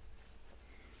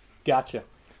 Gotcha.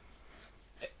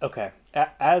 Okay.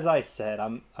 As I said,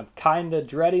 I'm kind of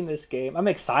dreading this game. I'm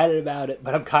excited about it,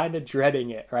 but I'm kind of dreading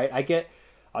it, right? I get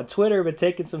on Twitter, I've been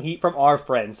taking some heat from our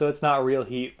friends, so it's not real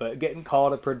heat, but getting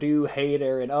called a Purdue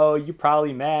hater, and oh, you're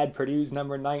probably mad Purdue's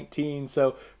number 19.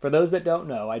 So for those that don't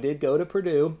know, I did go to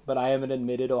Purdue, but I am an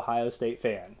admitted Ohio State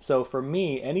fan. So for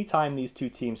me, anytime these two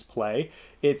teams play,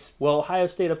 it's, well, Ohio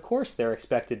State, of course they're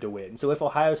expected to win. So if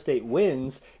Ohio State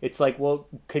wins, it's like, well,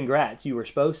 congrats, you were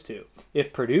supposed to.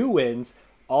 If Purdue wins,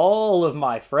 all of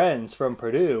my friends from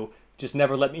Purdue just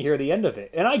never let me hear the end of it.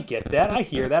 And I get that. I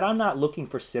hear that. I'm not looking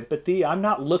for sympathy. I'm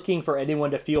not looking for anyone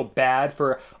to feel bad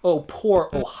for, oh, poor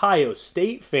Ohio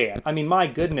State fan. I mean, my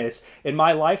goodness, in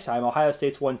my lifetime, Ohio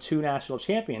State's won 2 national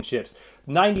championships.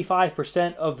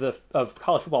 95% of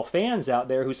college football fans out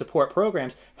there who support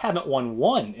programs haven't won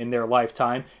one in their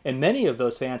lifetime, and many of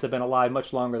those fans have been alive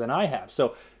much longer than I have.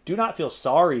 So do not feel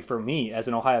sorry for me as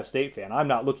an Ohio State fan. I'm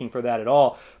not looking for that at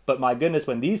all. But my goodness,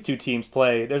 when these two teams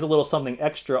play, there's a little something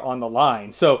extra on the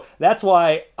line. So that's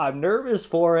why I'm nervous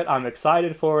for it. I'm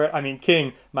excited for it. I mean,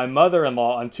 King, my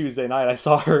mother-in-law on Tuesday night, I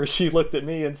saw her. She looked at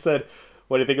me and said,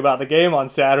 what do you think about the game on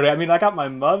Saturday? I mean, I got my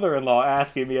mother-in-law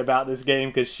asking me about this game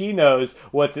because she knows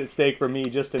what's at stake for me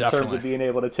just in terms of being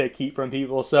able to take heat from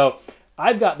people. So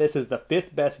I've got this as the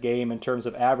 5th best game in terms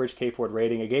of average K-Ford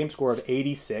rating, a game score of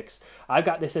 86. I've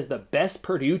got this as the best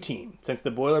Purdue team since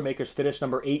the Boilermakers finished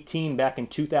number 18 back in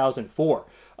 2004.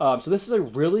 So this is a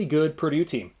really good Purdue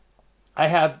team. I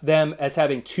have them as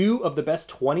having 2 of the best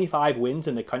 25 wins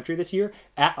in the country this year,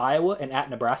 at Iowa and at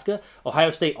Nebraska.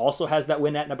 Ohio State also has that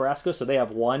win at Nebraska, so they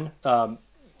have 1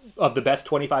 of the best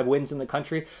 25 wins in the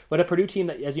country. But a Purdue team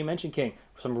that, as you mentioned, King,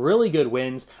 some really good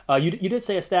wins. You did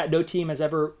say a stat, no team has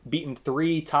ever beaten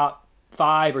 3 top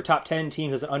 5 or top 10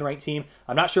 teams as an unranked team.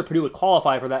 I'm not sure Purdue would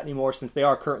qualify for that anymore since they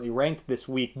are currently ranked this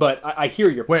week, but I hear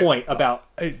your point about...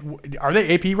 Are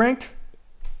they AP ranked?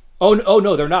 Oh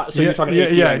no, they're not. So you're talking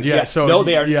AP ranked. Yeah. So no,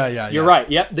 they are. Yeah. You're right.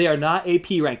 Yep, they are not AP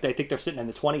ranked. I think they're sitting in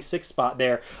the 26th spot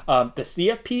there. The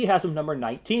CFP has them number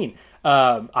 19.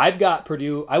 I've got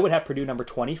Purdue. I would have Purdue number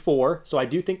 24. So I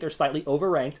do think they're slightly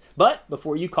overranked. But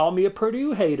before you call me a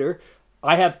Purdue hater,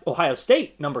 I have Ohio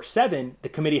State number 7. The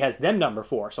committee has them number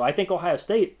 4. So I think Ohio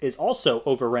State is also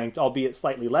overranked, albeit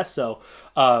slightly less so.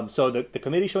 So the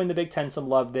committee showing the Big Ten some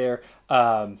love there.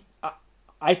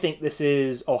 I think this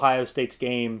is Ohio State's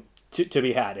game to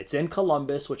be had. It's in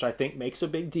Columbus, which I think makes a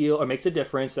big deal or makes a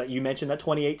difference. That you mentioned that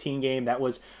 2018 game that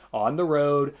was on the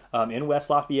road in West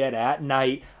Lafayette at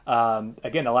night.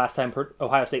 Again, the last time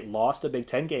Ohio State lost a Big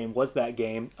Ten game was that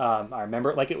game. I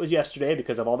remember it like it was yesterday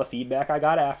because of all the feedback I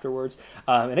got afterwards.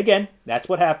 And again, that's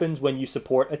what happens when you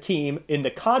support a team in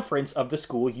the conference of the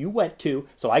school you went to.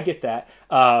 So I get that.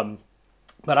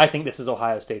 But I think this is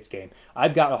Ohio State's game.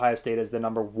 I've got Ohio State as the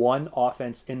number 1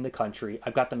 offense in the country.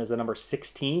 I've got them as the number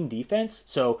 16 defense.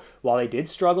 So while they did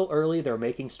struggle early, they're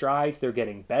making strides. They're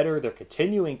getting better. They're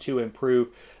continuing to improve.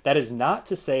 That is not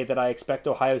to say that I expect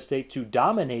Ohio State to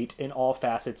dominate in all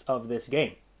facets of this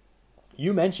game.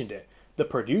 You mentioned it. The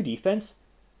Purdue defense,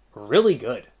 really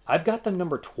good. I've got them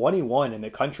number 21 in the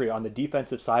country on the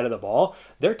defensive side of the ball.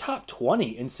 They're top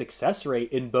 20 in success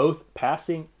rate in both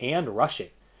passing and rushing.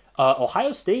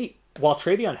 Ohio State, while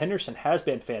TreVeyon Henderson has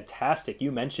been fantastic,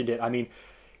 you mentioned it. I mean,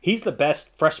 he's the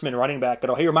best freshman running back at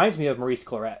Ohio. He reminds me of Maurice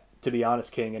Clarett, to be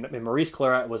honest, King. And Maurice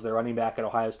Clarett was the running back at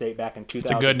Ohio State back in 2002.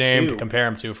 It's a good name to compare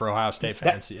him to for Ohio State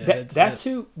fans. That's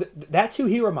who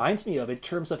he reminds me of in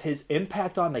terms of his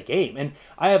impact on the game. And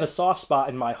I have a soft spot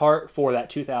in my heart for that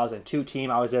 2002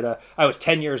 team. I was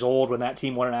 10 years old when that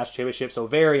team won a national championship, so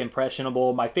very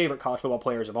impressionable. My favorite college football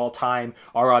players of all time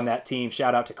are on that team.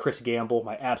 Shout out to Chris Gamble,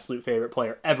 my absolute favorite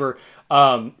player ever.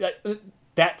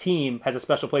 That team has a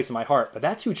special place in my heart, but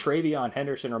that's who TreVeyon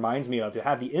Henderson reminds me of, to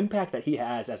have the impact that he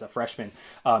has as a freshman.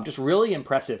 Just really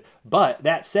impressive. But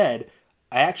that said,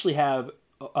 I actually have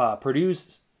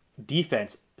Purdue's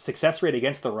defense success rate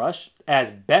against the rush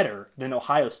as better than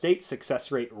Ohio State's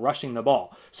success rate rushing the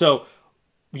ball. So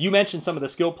you mentioned some of the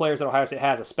skill players that Ohio State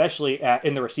has, especially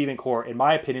in the receiving corps. In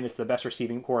my opinion, it's the best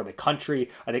receiving corps in the country.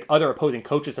 I think other opposing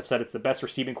coaches have said it's the best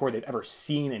receiving corps they've ever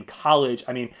seen in college.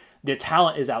 I mean, the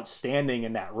talent is outstanding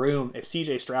in that room. If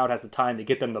CJ Stroud has the time to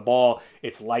get them the ball,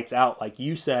 it's lights out, like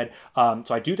you said. So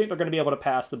I do think they're going to be able to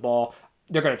pass the ball.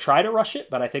 They're going to try to rush it,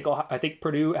 but I think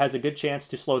Purdue has a good chance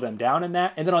to slow them down in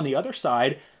that. And then on the other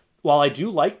side, while I do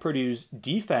like Purdue's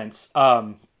defense,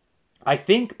 I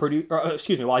think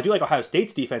while I do like Ohio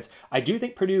State's defense, I do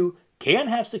think Purdue can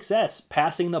have success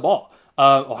passing the ball.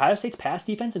 Ohio State's pass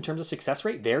defense in terms of success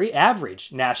rate, very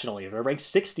average nationally. They're ranked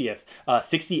 60th,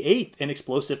 68th in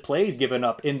explosive plays given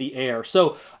up in the air.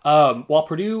 So while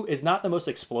Purdue is not the most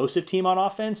explosive team on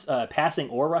offense, passing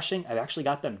or rushing, I've actually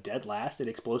got them dead last in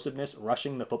explosiveness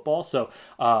rushing the football. So,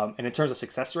 and in terms of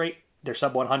success rate, they're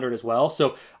sub 100 as well.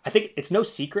 So I think it's no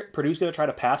secret Purdue's going to try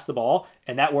to pass the ball,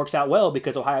 and that works out well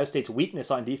because Ohio State's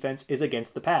weakness on defense is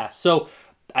against the pass. So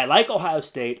I like Ohio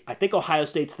State. I think Ohio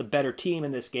State's the better team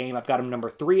in this game. I've got them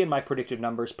number 3 in my predictive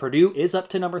numbers. Purdue is up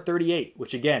to number 38,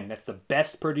 which again, that's the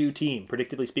best Purdue team,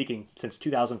 predictively speaking, since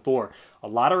 2004. A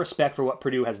lot of respect for what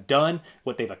Purdue has done,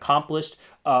 what they've accomplished,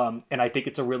 and I think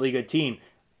it's a really good team.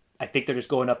 I think they're just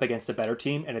going up against a better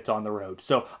team, and it's on the road.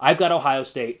 So I've got Ohio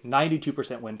State,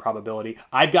 92% win probability.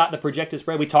 I've got the projected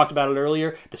spread. We talked about it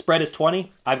earlier. The spread is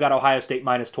 20. I've got Ohio State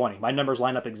minus 20. My numbers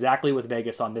line up exactly with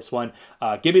Vegas on this one.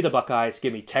 Give me the Buckeyes.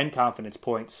 Give me 10 confidence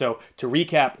points. So to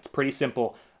recap, it's pretty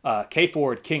simple. K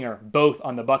Ford, Kinger, both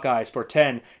on the Buckeyes for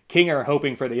 10. Kinger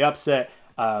hoping for the upset.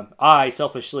 I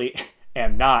selfishly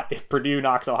am not. If Purdue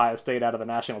knocks Ohio State out of the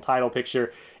national title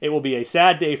picture, it will be a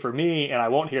sad day for me, and I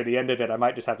won't hear the end of it. I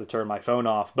might just have to turn my phone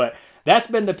off. But that's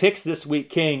been the picks this week,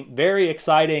 King. Very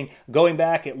exciting. Going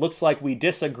back, it looks like we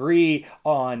disagree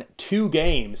on 2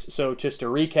 games. So just to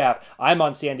recap, I'm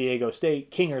on San Diego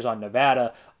State, Kinger's on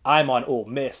Nevada. I'm on Ole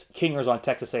Miss, Kinger's on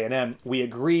Texas A&M. We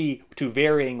agree to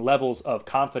varying levels of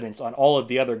confidence on all of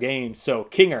the other games. So,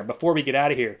 Kinger, before we get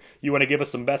out of here, you want to give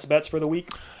us some best bets for the week?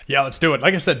 Yeah, let's do it.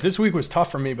 Like I said, this week was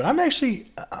tough for me, but I'm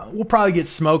actually, we'll probably get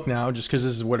smoked now just because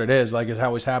this is what it is, like it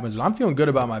always happens. But I'm feeling good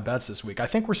about my bets this week. I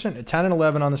think we're sitting at 10 and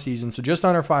 11 on the season, so just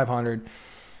under 500.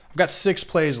 I've got 6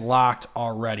 plays locked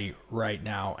already right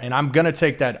now, and I'm going to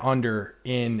take that under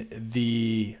in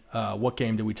the what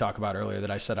game did we talk about earlier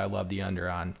that I said I love the under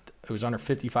on? It was under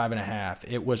 55.5.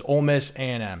 It was Ole Miss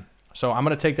A&M. So I'm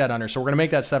going to take that under. So we're going to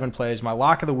make that 7 plays. My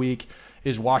lock of the week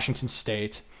is Washington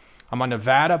State. I'm on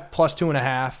Nevada plus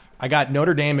 2.5. I got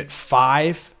Notre Dame at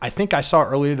 5. I think I saw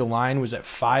earlier the line was at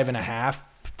 5.5.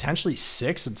 Potentially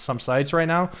 6 at some sites right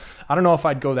now. I don't know if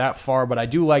I'd go that far, but I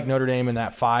do like Notre Dame in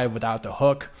that 5 without the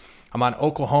hook. I'm on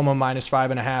Oklahoma minus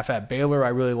 5.5 at Baylor. I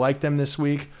really like them this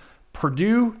week.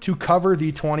 Purdue to cover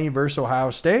the 20 versus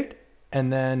Ohio State.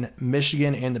 And then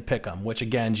Michigan in the pick'em, which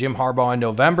again, Jim Harbaugh in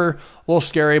November, a little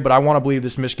scary, but I want to believe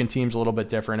this Michigan team's a little bit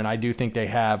different, and I do think they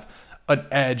have an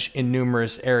edge in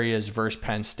numerous areas versus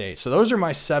Penn State. So those are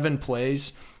my 7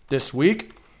 plays this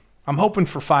week. I'm hoping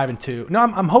for 5-2. No,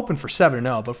 I'm hoping for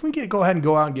 7-0. But if we go ahead and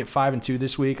go out and get 5-2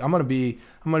 this week, I'm gonna be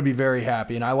very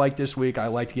happy. And I like this week. I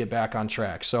like to get back on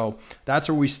track. So that's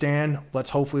where we stand.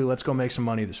 Let's go make some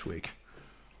money this week.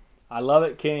 I love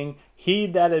it, King.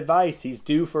 Heed that advice. He's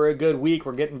due for a good week.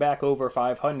 We're getting back over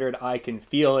 500. I can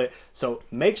feel it. So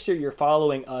make sure you're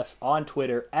following us on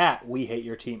Twitter at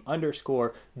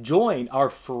WeHateYourTeam_. Join our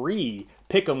free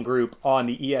Pick'em group on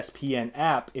the ESPN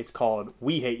app. It's called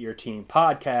We Hate Your Team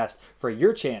Podcast for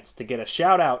your chance to get a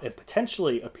shout out and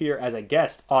potentially appear as a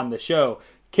guest on the show.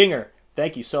 Kinger,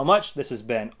 thank you so much. This has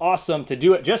been awesome to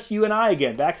do it. Just you and I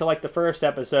again. Back to like the first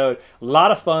episode. A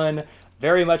lot of fun.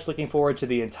 Very much looking forward to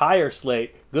the entire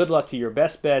slate. Good luck to your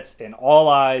best bets and all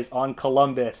eyes on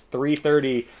Columbus,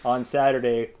 3:30 on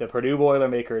Saturday. The Purdue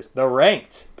Boilermakers, the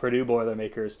ranked Purdue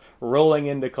Boilermakers, rolling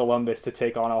into Columbus to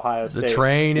take on Ohio State. The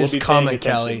train is coming,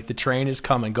 Kelly. The train is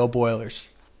coming. Go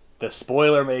Boilers. The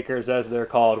Spoilermakers, as they're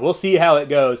called. We'll see how it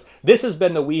goes. This has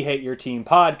been the We Hate Your Team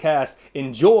podcast.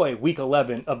 Enjoy Week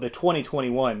 11 of the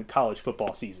 2021 college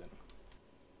football season.